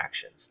workplace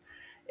interactions,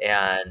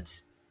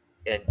 and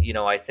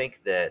I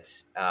think that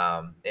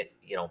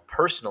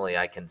personally,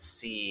 I can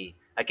see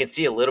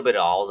a little bit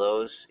of all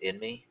those in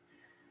me,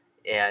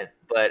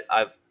 but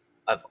I've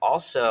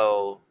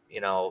also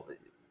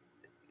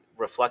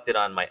reflected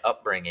on my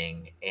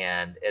upbringing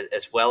and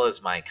as well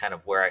as my kind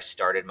of where I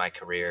started my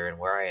career and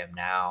where I am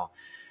now,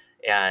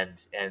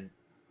 and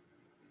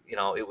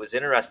it was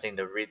interesting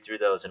to read through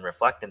those and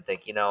reflect and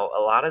think, a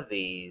lot of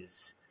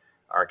these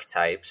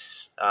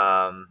archetypes,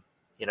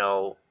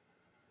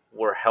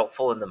 were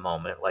helpful in the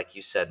moment, like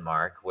you said,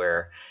 Mark,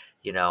 where,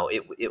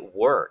 it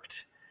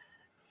worked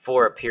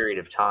for a period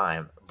of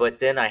time, but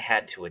then I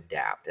had to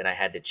adapt and I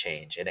had to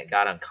change and it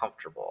got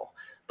uncomfortable.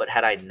 But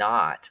had I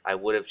not, I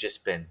would have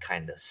just been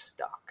kind of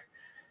stuck.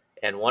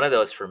 And one of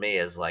those for me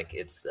is like,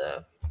 it's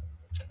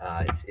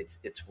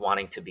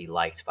wanting to be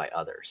liked by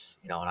others,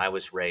 and I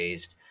was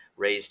raised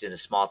in a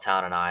small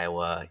town in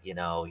Iowa.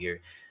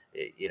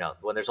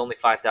 When there's only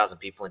 5,000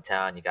 people in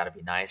town, you got to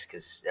be nice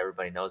because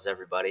everybody knows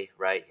everybody,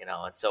 right? And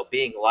so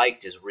being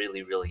liked is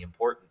really, really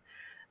important.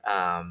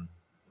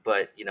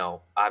 But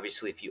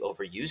obviously, if you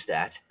overuse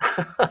that,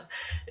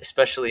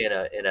 especially in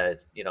a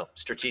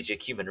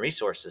strategic human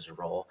resources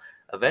role,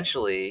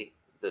 eventually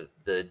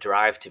the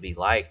drive to be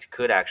liked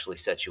could actually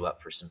set you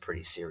up for some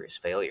pretty serious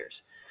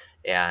failures.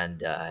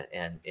 And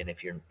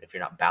if you're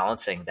not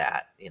balancing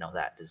that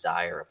that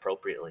desire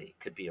appropriately, it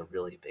could be a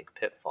really big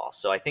pitfall.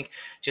 So I think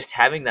just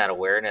having that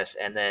awareness,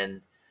 and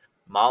then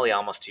Molly,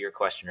 almost to your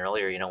question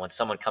earlier, when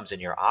someone comes in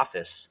your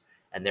office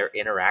and they're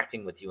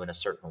interacting with you in a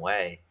certain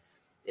way,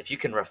 if you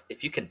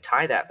can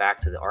tie that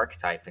back to the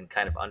archetype and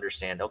kind of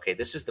understand, okay,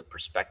 this is the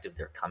perspective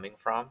they're coming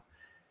from.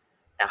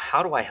 Now,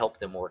 how do I help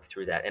them work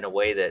through that in a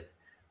way that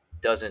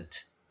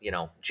doesn't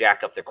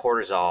jack up their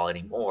cortisol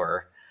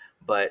anymore,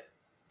 but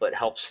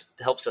helps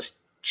us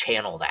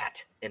channel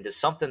that into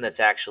something that's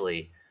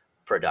actually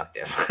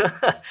productive.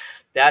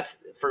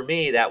 That's, for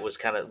me, that was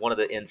kind of one of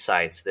the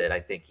insights that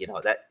I think,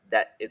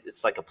 that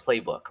it's like a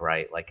playbook,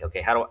 right? Like,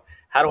 okay, how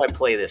do I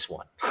play this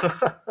one?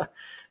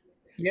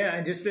 Yeah,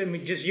 and just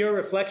your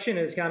reflection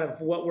is kind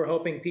of what we're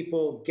hoping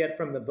people get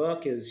from the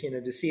book is,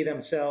 to see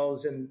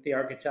themselves in the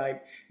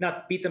archetype,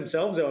 not beat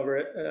themselves over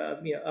it,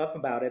 up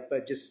about it,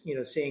 but just,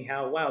 seeing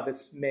how, wow,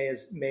 this may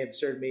have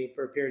served me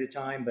for a period of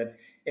time, but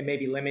it may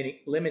be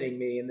limiting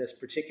me in this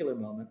particular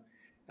moment.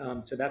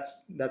 So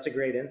that's a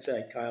great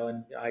insight, Kyle,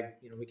 and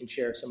we can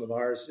share some of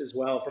ours as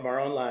well from our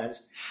own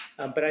lives.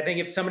 But I think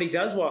if somebody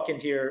does walk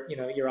into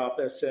your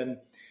office and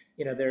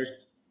they're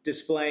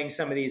displaying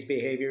some of these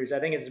behaviors, I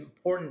think it's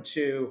important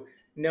to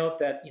note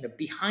that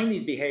behind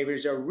these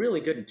behaviors are really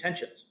good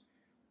intentions.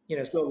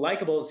 So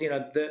likables,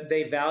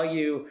 they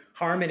value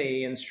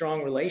harmony and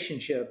strong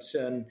relationships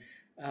and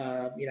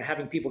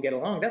having people get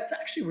along. That's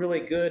actually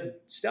really good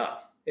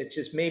stuff. It's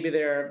just maybe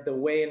the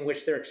way in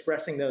which they're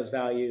expressing those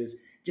values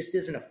just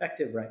isn't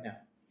effective right now.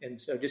 And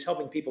so just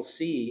helping people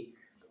see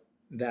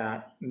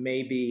that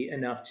may be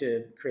enough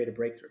to create a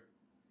breakthrough.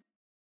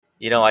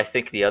 I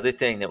think the other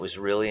thing that was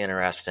really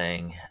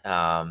interesting,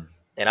 and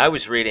I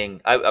was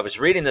reading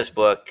this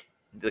book.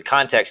 The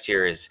context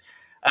here is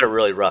had a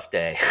really rough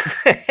day.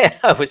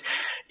 I was,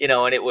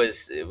 and it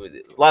was a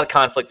lot of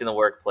conflict in the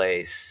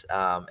workplace.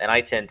 And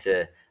I tend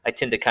to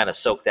kind of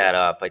soak that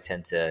up. I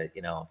tend to,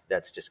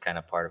 that's just kind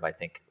of part of, I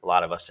think a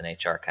lot of us in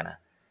HR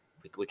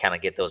we kind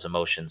of get those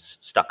emotions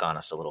stuck on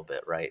us a little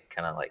bit, right?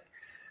 Kind of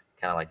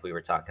like we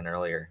were talking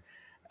earlier.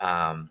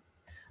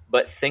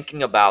 But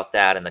thinking about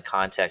that in the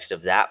context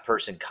of that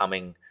person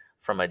coming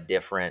from a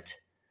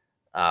different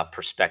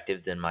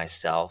perspective than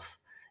myself,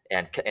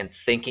 and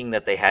thinking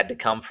that they had to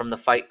come from the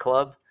Fight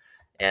Club,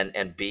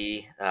 and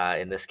be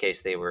in this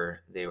case they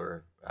were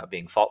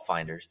being fault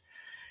finders,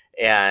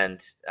 and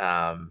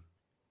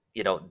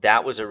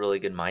that was a really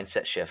good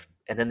mindset shift.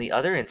 And then the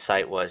other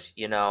insight was,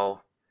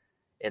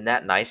 in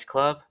that nice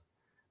club,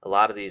 a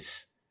lot of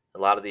these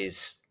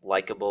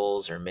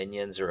likables or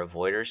minions or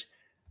avoiders,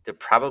 they're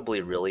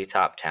probably really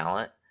top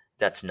talent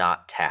that's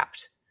not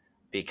tapped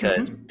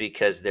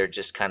because they're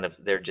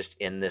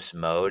just in this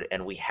mode,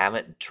 and we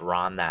haven't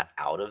drawn that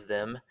out of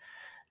them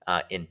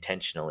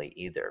intentionally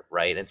either,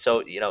 right? And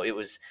so it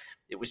was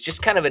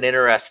just kind of an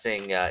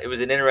interesting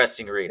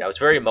read. I was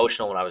very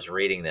emotional when I was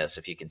reading this,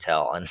 if you can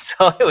tell, and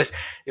so it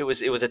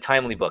was a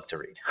timely book to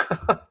read.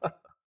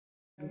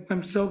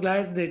 I'm so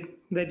glad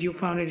that you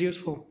found it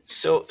useful.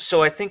 So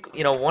I think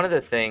one of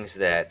the things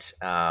that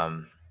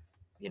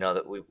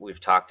that we've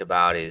talked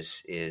about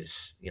is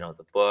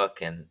the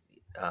book, and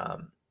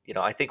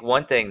I think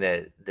one thing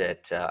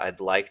that I'd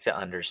like to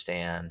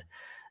understand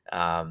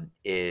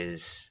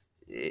is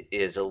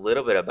a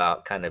little bit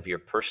about kind of your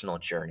personal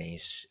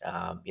journeys,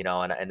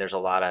 and there's a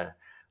lot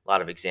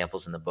of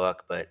examples in the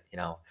book, but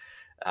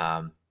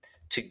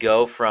to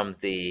go from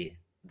the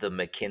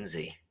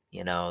McKinsey,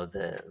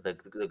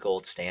 the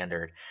gold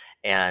standard,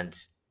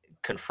 and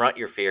confront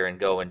your fear and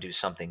go and do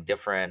something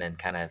different, and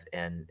kind of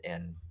and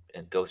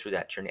go through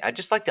that journey. I'd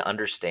just like to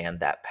understand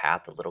that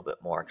path a little bit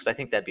more, because I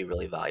think that'd be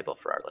really valuable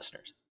for our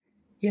listeners.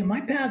 Yeah,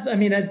 my path,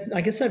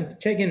 I guess I've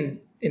taken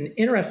an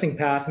interesting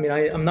path.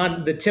 I'm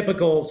not the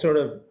typical sort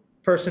of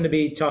person to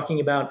be talking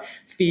about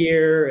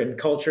fear and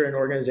culture and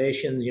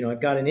organizations.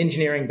 I've got an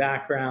engineering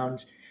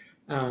background.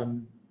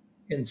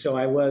 And so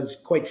I was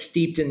quite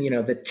steeped in,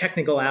 the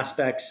technical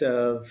aspects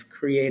of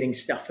creating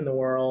stuff in the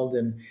world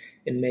and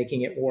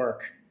making it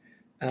work.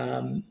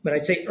 But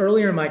I'd say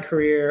earlier in my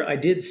career, I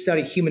did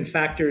study human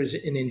factors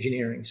in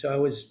engineering. So I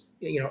was,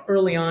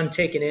 early on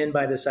taken in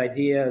by this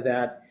idea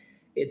that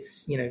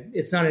it's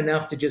not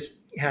enough to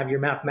just have your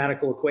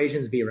mathematical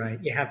equations be right.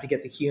 You have to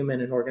get the human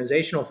and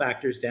organizational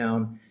factors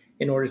down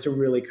in order to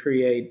really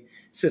create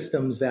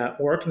systems that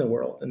work in the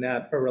world and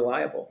that are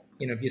reliable.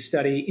 If you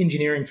study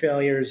engineering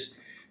failures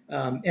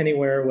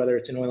anywhere, whether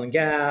it's in oil and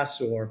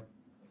gas or,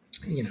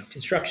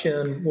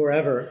 construction,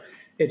 wherever,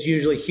 it's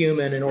usually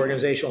human and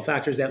organizational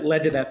factors that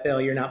led to that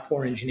failure, not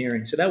poor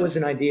engineering. So that was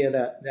an idea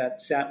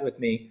that sat with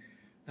me.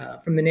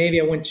 From the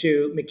Navy, I went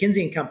to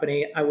McKinsey &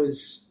 Company. I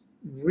was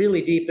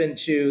really deep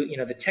into,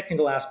 the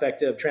technical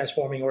aspect of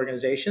transforming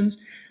organizations,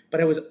 but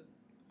I was,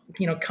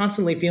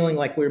 constantly feeling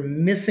like we're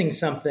missing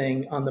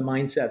something on the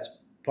mindsets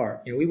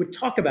part. We would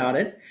talk about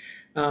it.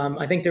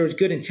 I think there was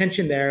good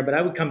intention there, but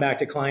I would come back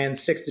to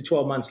clients 6 to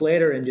 12 months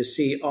later and just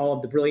see all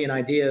of the brilliant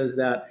ideas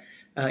that,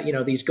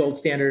 these gold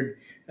standard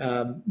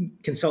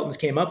consultants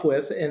came up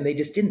with, and they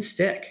just didn't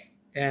stick.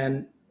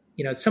 And,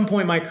 at some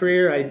point in my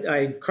career,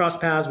 I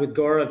crossed paths with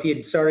Gaurav. He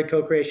had started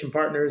Co-Creation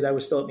Partners. I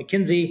was still at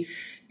McKinsey,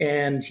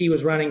 and he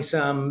was running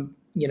some,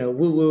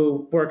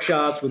 woo-woo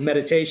workshops with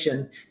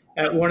meditation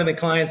at one of the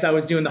clients I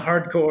was doing the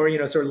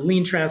hardcore, sort of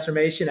lean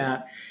transformation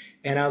at.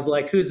 And I was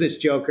like, who's this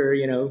joker?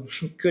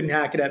 Couldn't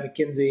hack it at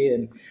McKinsey.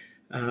 And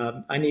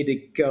I need to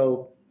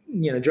go,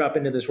 drop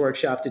into this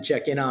workshop to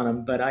check in on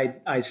him. But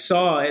I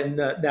saw in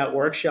that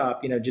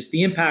workshop, just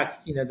the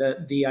impact,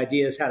 the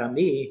ideas had on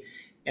me.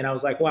 And I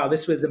was like, wow,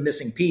 this was the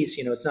missing piece.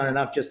 It's not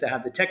enough just to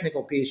have the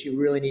technical piece. You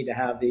really need to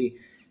have the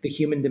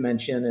human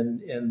dimension,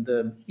 and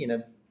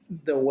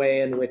the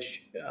way in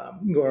which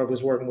Gaurav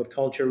was working with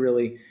culture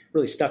really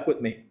stuck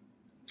with me.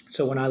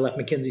 So when I left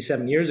McKinsey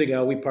 7 years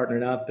ago, we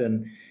partnered up,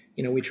 and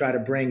we try to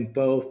bring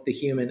both the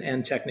human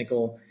and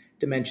technical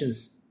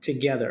dimensions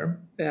together.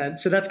 And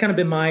so that's kind of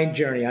been my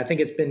journey. I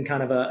think it's been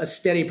kind of a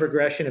steady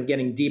progression of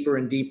getting deeper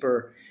and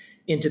deeper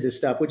into this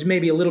stuff, which may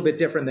be a little bit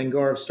different than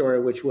Gaurav's story,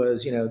 which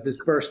was, this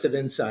burst of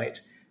insight.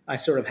 I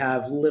sort of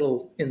have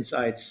little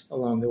insights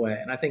along the way,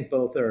 and I think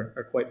both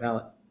are quite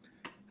valid.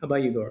 How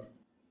about you, Gaurav?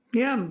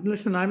 Yeah,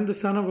 listen, I'm the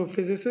son of a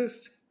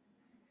physicist,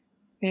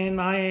 and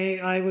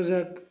I was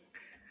a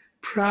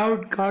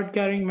proud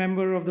card-carrying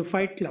member of the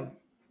Fight Club.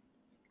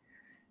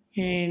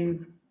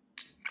 And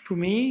for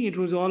me, it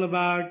was all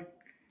about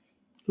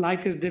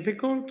life is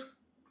difficult,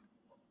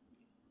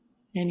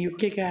 and you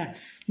kick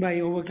ass by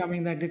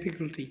overcoming that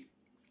difficulty.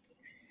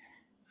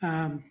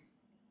 And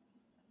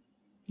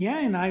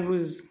I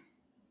was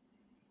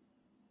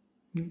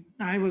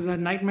a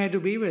nightmare to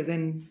be with,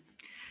 and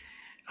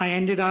I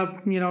ended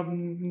up,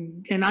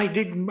 and I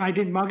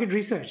did market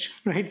research,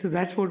 right? So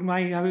that's what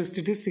I was a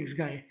statistics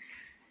guy.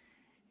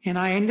 And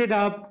I ended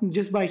up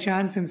just by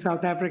chance in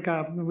South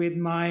Africa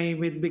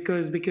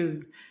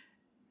because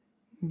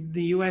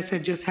the US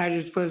had just had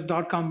its first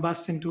dot-com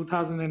bust in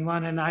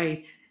 2001, and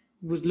I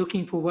was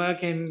looking for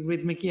work, and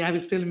with Mickey, I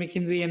was still in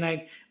McKinsey, and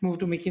I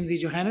moved to McKinsey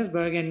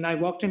Johannesburg, and I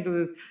walked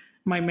into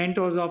my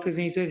mentor's office,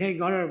 and he said, "Hey,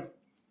 Gaurav,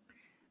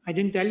 I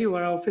didn't tell you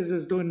our office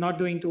is not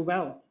doing too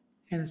well."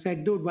 And I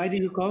said, "Dude, why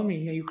did you call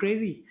me? Are you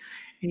crazy?"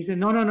 And he said,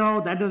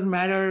 no, that doesn't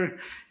matter.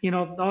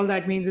 All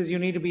that means is you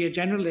need to be a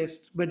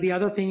generalist. But the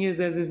other thing is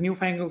there's this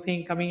newfangled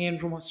thing coming in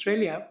from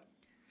Australia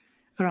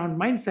around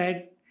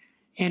mindset,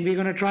 and we're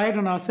going to try it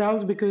on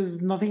ourselves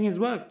because nothing has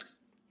worked.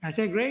 I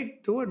said,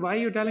 "Great, do it. Why are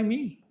you telling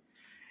me?"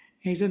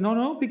 And he said,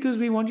 no, because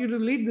we want you to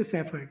lead this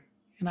effort.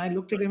 And I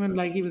looked at him and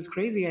like he was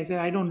crazy. I said,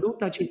 "I don't do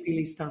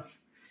touchy-feely stuff.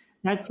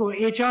 That's for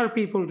HR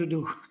people to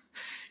do."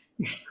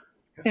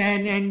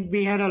 And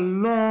we had a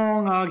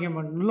long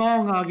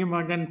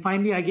argument. And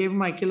finally, I gave him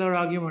my killer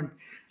argument.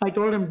 I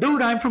told him,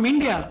 "Dude, I'm from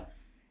India."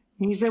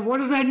 And he said, "What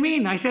does that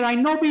mean?" I said, "I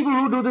know people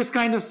who do this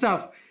kind of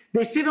stuff.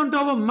 They sit on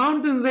top of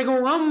mountains. They go,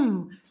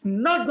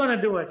 not going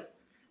to do it."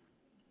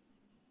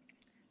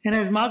 And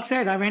as Mark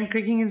said, I went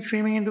kicking and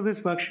screaming into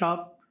this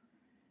workshop.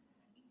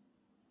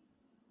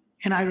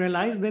 And I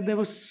realized that there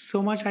was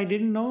so much I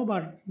didn't know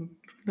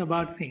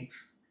about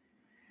things.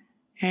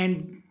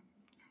 And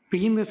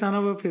being the son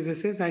of a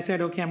physicist, I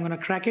said, okay, I'm going to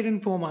crack it in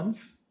 4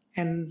 months,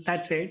 and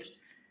that's it.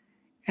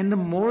 And the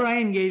more I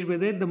engaged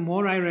with it, the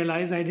more I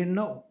realized I didn't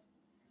know.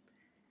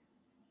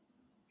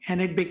 And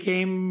it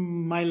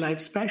became my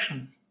life's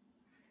passion.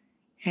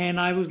 And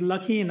I was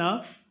lucky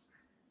enough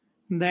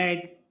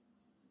that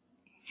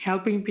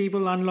helping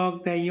people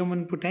unlock their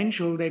human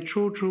potential, their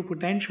true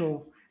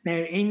potential,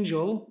 their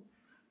angel,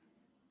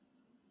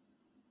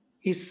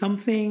 is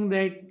something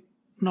that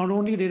not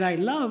only did I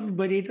love,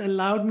 but it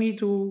allowed me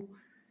to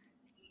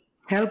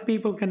help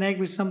people connect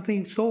with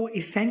something so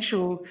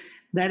essential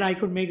that I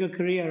could make a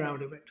career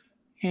out of it.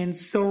 And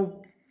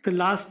so the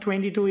last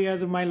 22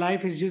 years of my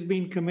life has just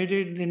been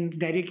committed and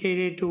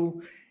dedicated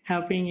to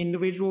helping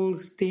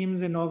individuals,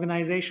 teams, and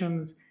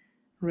organizations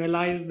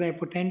realize their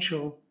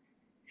potential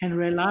and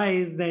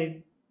realize that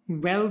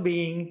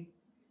well-being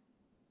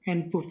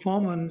and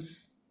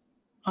performance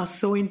are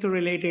so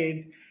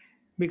interrelated,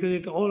 because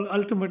it all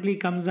ultimately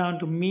comes down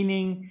to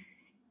meaning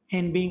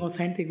and being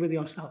authentic with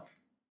yourself.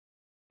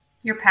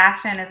 Your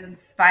passion is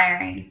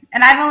inspiring.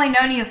 And I've only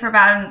known you for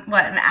about,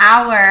 an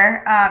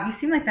hour. You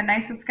seem like the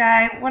nicest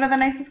guy, one of the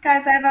nicest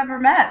guys I've ever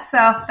met. So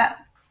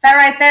that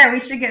right there,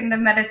 we should get into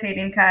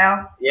meditating,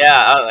 Kyle.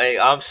 Yeah,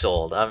 I'm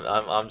sold.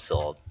 I'm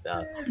sold.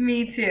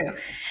 Me too.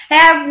 Hey, I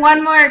have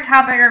one more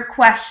topic or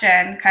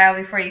question, Kyle,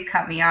 before you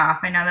cut me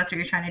off. I know that's what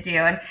you're trying to do.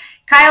 And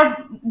Kyle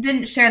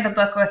didn't share the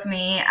book with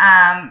me.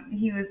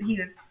 He was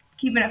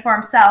keeping it for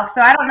himself.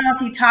 So I don't know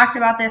if you talked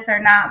about this or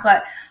not,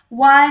 but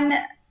one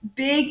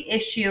big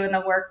issue in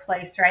the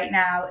workplace right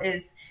now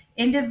is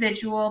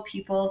individual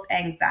people's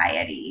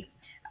anxiety.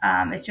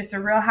 It's just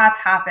a real hot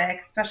topic,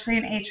 especially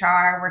in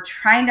HR. We're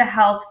trying to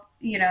help,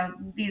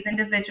 these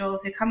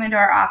individuals who come into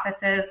our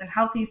offices and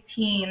help these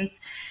teams.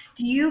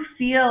 Do you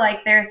feel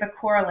like there's a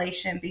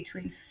correlation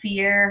between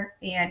fear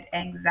and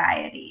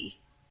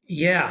anxiety?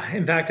 Yeah.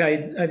 In fact,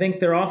 I think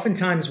they're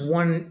oftentimes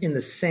one in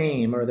the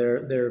same, or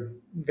they're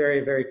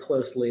very, very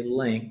closely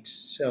linked.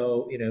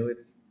 So, if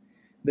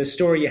the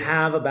story you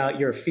have about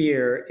your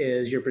fear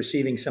is you're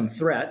perceiving some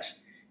threat,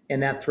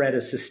 and that threat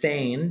is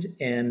sustained,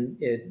 and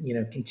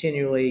it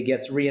continually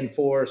gets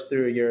reinforced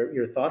through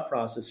your thought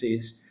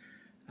processes,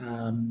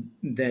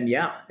 then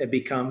it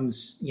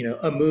becomes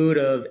a mood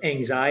of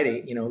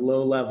anxiety,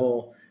 low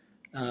level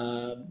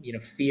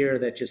fear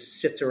that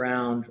just sits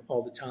around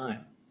all the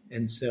time.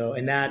 And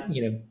that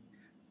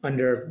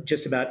under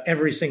just about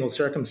every single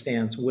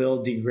circumstance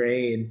will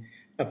degrade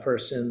a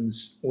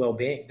person's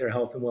well-being, their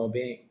health and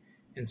well-being.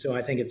 And so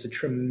I think it's a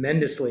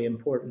tremendously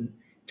important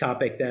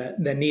topic that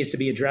needs to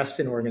be addressed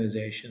in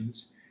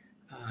organizations.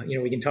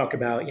 We can talk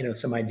about,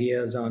 some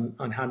ideas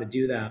on how to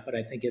do that, but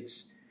I think it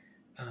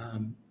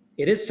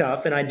is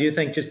tough. And I do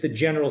think just the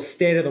general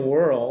state of the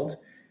world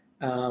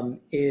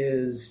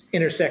is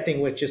intersecting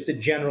with just a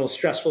general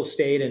stressful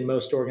state in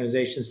most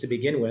organizations to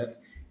begin with,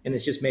 and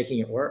it's just making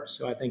it worse.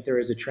 So I think there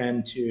is a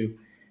trend to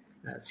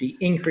see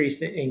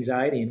increased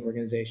anxiety in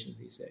organizations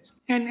these days.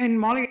 And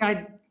Molly,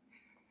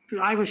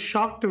 I was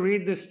shocked to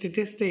read the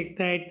statistic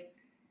that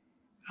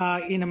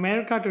in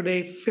America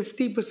today,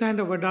 50%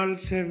 of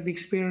adults have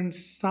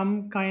experienced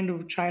some kind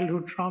of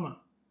childhood trauma.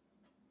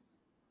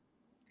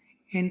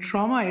 And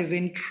trauma is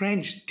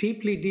entrenched,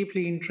 deeply,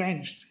 deeply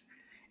entrenched.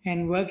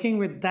 And working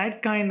with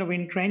that kind of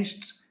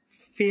entrenched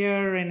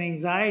fear and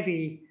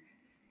anxiety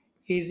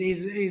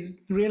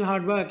is real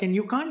hard work. And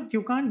you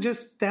can't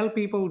just tell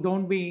people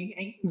don't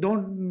be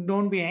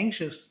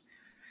anxious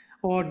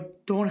or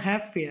don't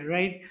have fear,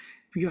 right?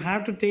 You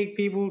have to take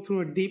people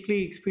through a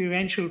deeply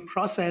experiential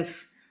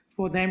process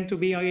for them to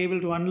be able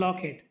to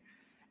unlock it.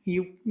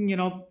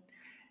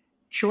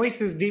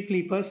 Choice is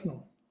deeply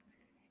personal.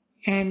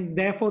 And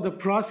therefore, the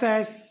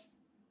process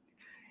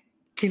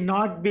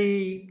cannot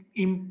be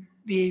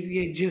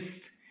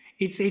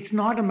it's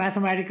not a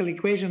mathematical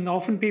equation.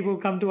 Often people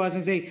come to us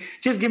and say,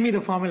 just give me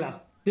the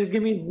formula. Just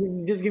give me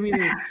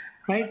the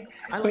right.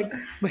 But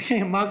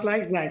Mark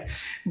likes that.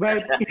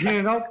 But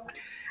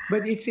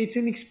but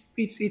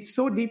it's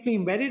so deeply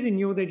embedded in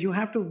you that you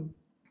have to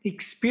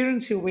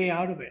experience your way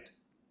out of it.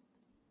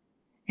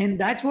 And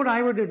that's what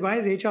I would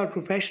advise HR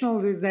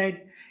professionals is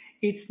that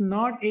it's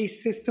not a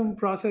system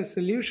process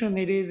solution,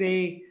 it is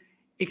a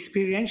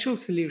experiential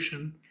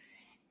solution.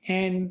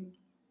 And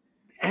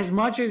as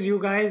much as you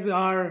guys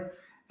are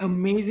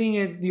amazing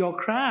at your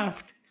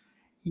craft,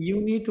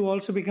 you need to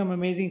also become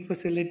amazing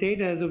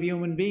facilitators of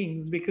human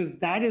beings, because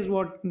that is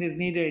what is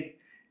needed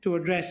to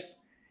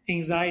address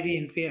anxiety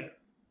and fear.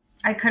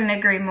 I couldn't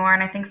agree more.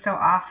 And I think so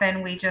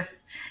often we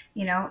just,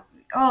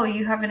 oh,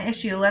 you have an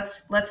issue.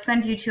 Let's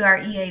send you to our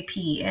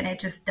EAP, and it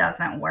just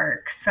doesn't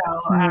work. So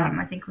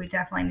I think we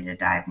definitely need to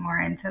dive more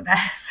into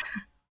this.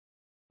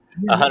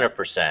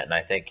 100%. And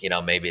I think,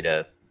 maybe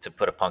to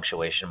put a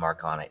punctuation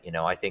mark on it,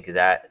 I think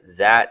that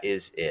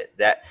is it.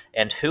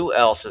 And who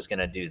else is going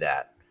to do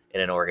that in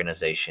an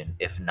organization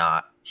if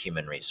not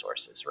human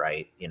resources,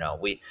 right?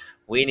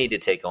 We need to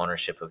take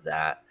ownership of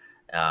that.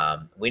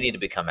 We need to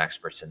become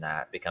experts in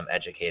that, become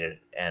educated,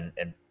 and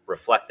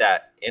reflect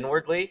that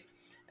inwardly,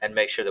 and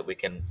make sure that we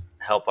can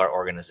help our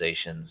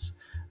organizations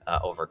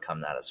overcome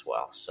that as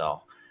well.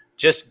 So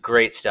just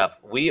great stuff.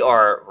 We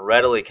are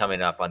readily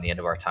coming up on the end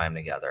of our time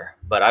together,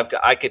 but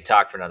I could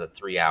talk for another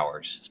 3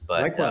 hours,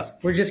 but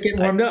we're just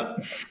getting warmed up.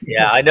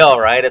 Yeah, I know.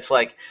 Right. It's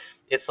like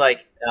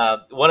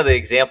one of the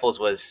examples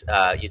was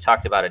you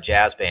talked about a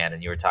jazz band,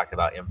 and you were talking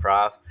about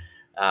improv.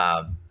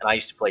 And I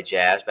used to play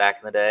jazz back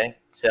in the day.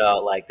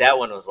 So like that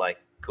one was like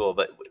cool,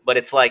 but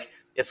it's like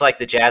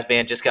the jazz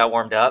band just got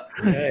warmed up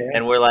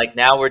and we're like,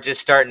 now we're just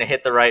starting to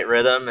hit the right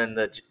rhythm and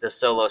the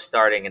solo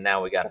starting, and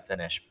now we got to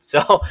finish.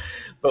 So,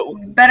 but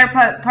better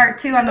put part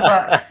 2 on the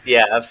books.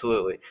 Yeah,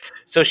 absolutely.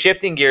 So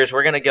shifting gears,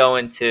 we're going to go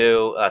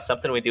into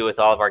something we do with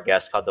all of our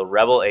guests called the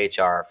Rebel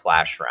HR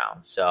Flash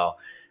Round. So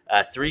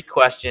 3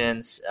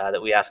 questions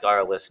that we ask all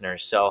our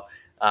listeners. So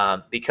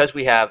because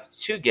we have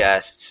 2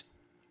 guests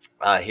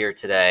here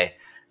today,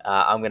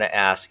 I'm going to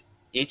ask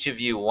each of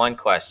you one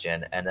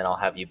question, and then I'll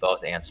have you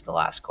both answer the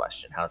last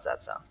question. How does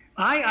that sound?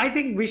 I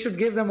think we should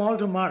give them all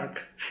to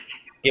Mark.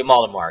 Give them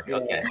all to Mark.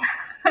 Okay.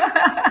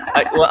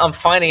 I'm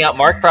finding out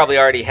Mark probably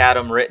already had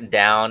them written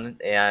down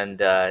and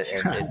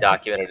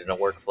documented in a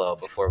workflow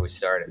before we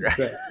started. Right?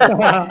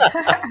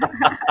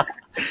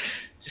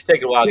 Just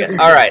take a wild guess.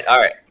 All right.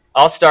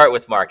 I'll start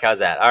with Mark. How's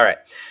that? All right.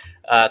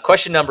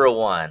 Question number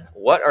 1.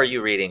 What are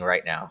you reading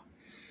right now?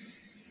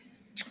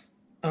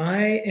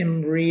 I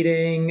am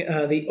reading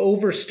The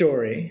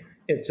Overstory.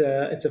 It's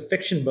a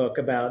fiction book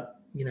about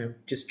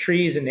just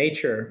trees and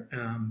nature.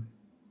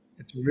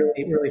 It's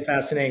really, really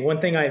fascinating. One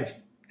thing I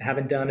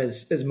haven't done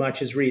as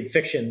much as read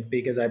fiction,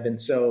 because I've been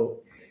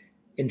so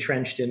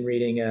entrenched in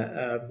writing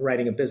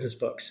a business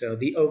book. So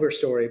The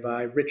Overstory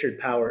by Richard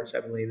Powers, I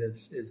believe,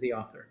 is the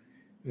author.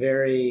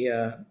 Very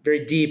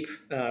very deep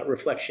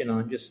reflection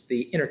on just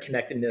the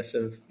interconnectedness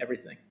of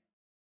everything.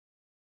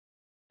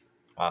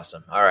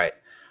 Awesome. All right.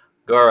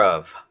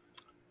 Gaurav,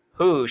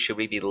 who should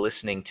we be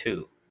listening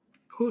to?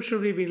 Who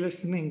should we be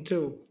listening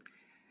to?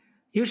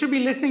 You should be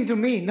listening to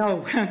me.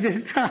 No,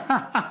 just no.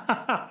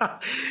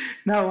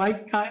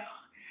 I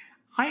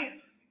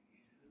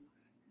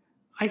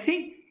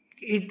think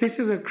this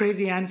is a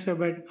crazy answer,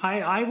 but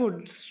I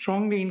would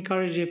strongly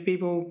encourage, if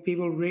people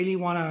really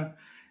want to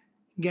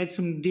get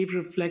some deep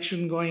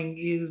reflection going,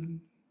 is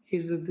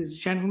this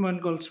gentleman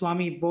called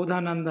Swami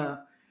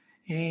Bodhananda,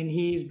 and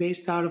he's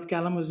based out of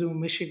Kalamazoo,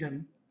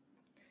 Michigan.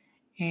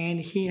 And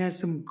he has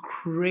some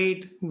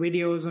great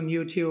videos on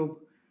YouTube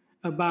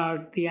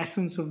about the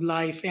essence of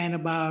life and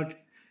about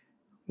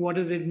what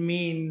does it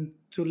mean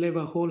to live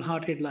a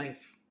wholehearted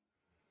life.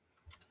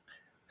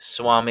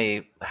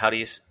 Swami, how do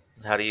you say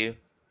that?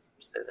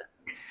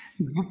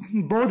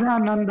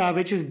 Bodhananda,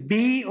 which is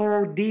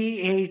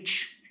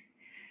Bodhananda.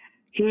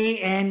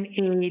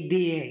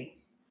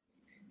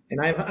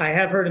 And I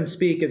have heard him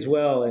speak as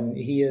well, and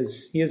he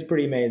is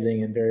pretty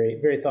amazing and very,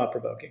 very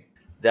thought-provoking.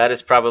 That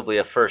is probably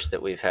a first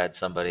that we've had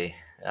somebody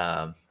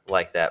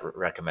like that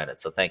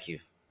recommended. So thank you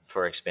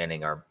for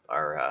expanding our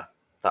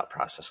thought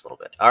process a little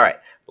bit. All right,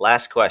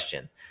 last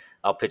question.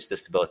 I'll pitch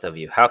this to both of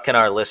you. How can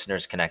our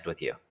listeners connect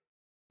with you?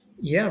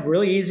 Yeah,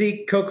 really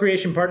easy.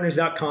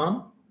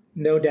 CoCreationPartners.com.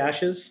 No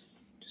dashes,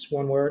 just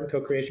one word,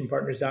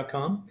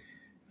 CoCreationPartners.com.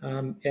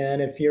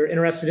 And if you're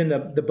interested in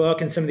the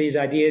book and some of these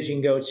ideas, you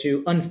can go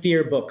to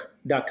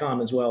unfearbook.com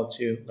as well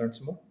to learn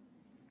some more.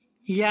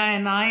 Yeah,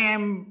 and I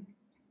am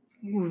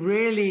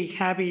really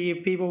happy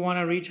if people want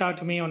to reach out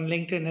to me on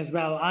LinkedIn as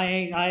well.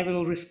 I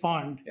will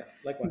respond. Yeah,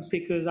 likewise.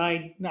 Because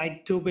I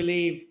do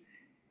believe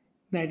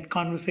that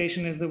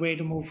conversation is the way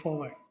to move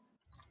forward.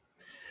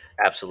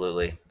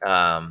 Absolutely.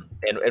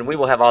 And we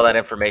will have all that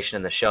information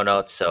in the show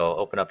notes. So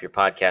open up your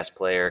podcast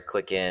player,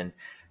 click in,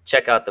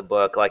 check out the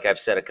book. Like I've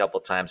said a couple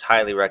times,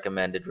 highly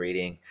recommended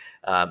reading.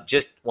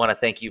 Just want to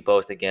thank you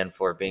both again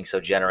for being so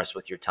generous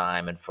with your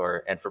time and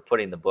for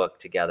putting the book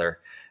together.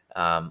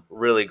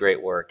 Really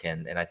great work,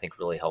 and I think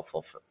really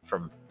helpful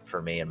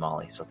for me and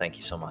Molly. So thank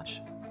you so much.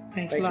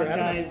 Thanks a lot,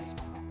 guys.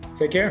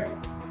 Take care.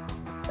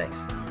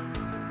 Thanks.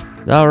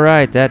 All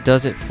right, that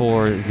does it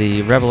for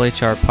the Rebel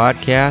HR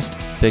podcast.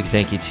 Big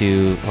thank you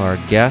to our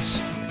guests.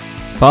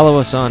 Follow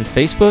us on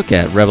Facebook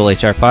at Rebel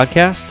HR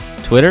Podcast,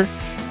 Twitter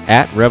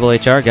at Rebel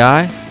HR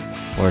Guy,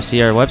 or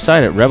see our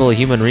website at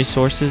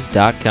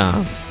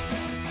rebelhumanresources.com.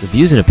 The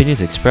views and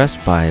opinions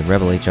expressed by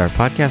Rebel HR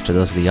Podcast are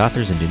those of the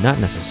authors and do not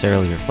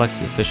necessarily reflect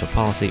the official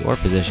policy or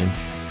position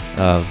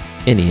of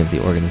any of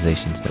the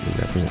organizations that we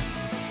represent.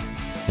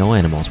 No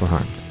animals were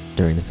harmed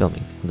during the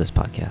filming of this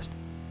podcast.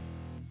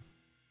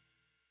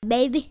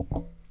 Baby.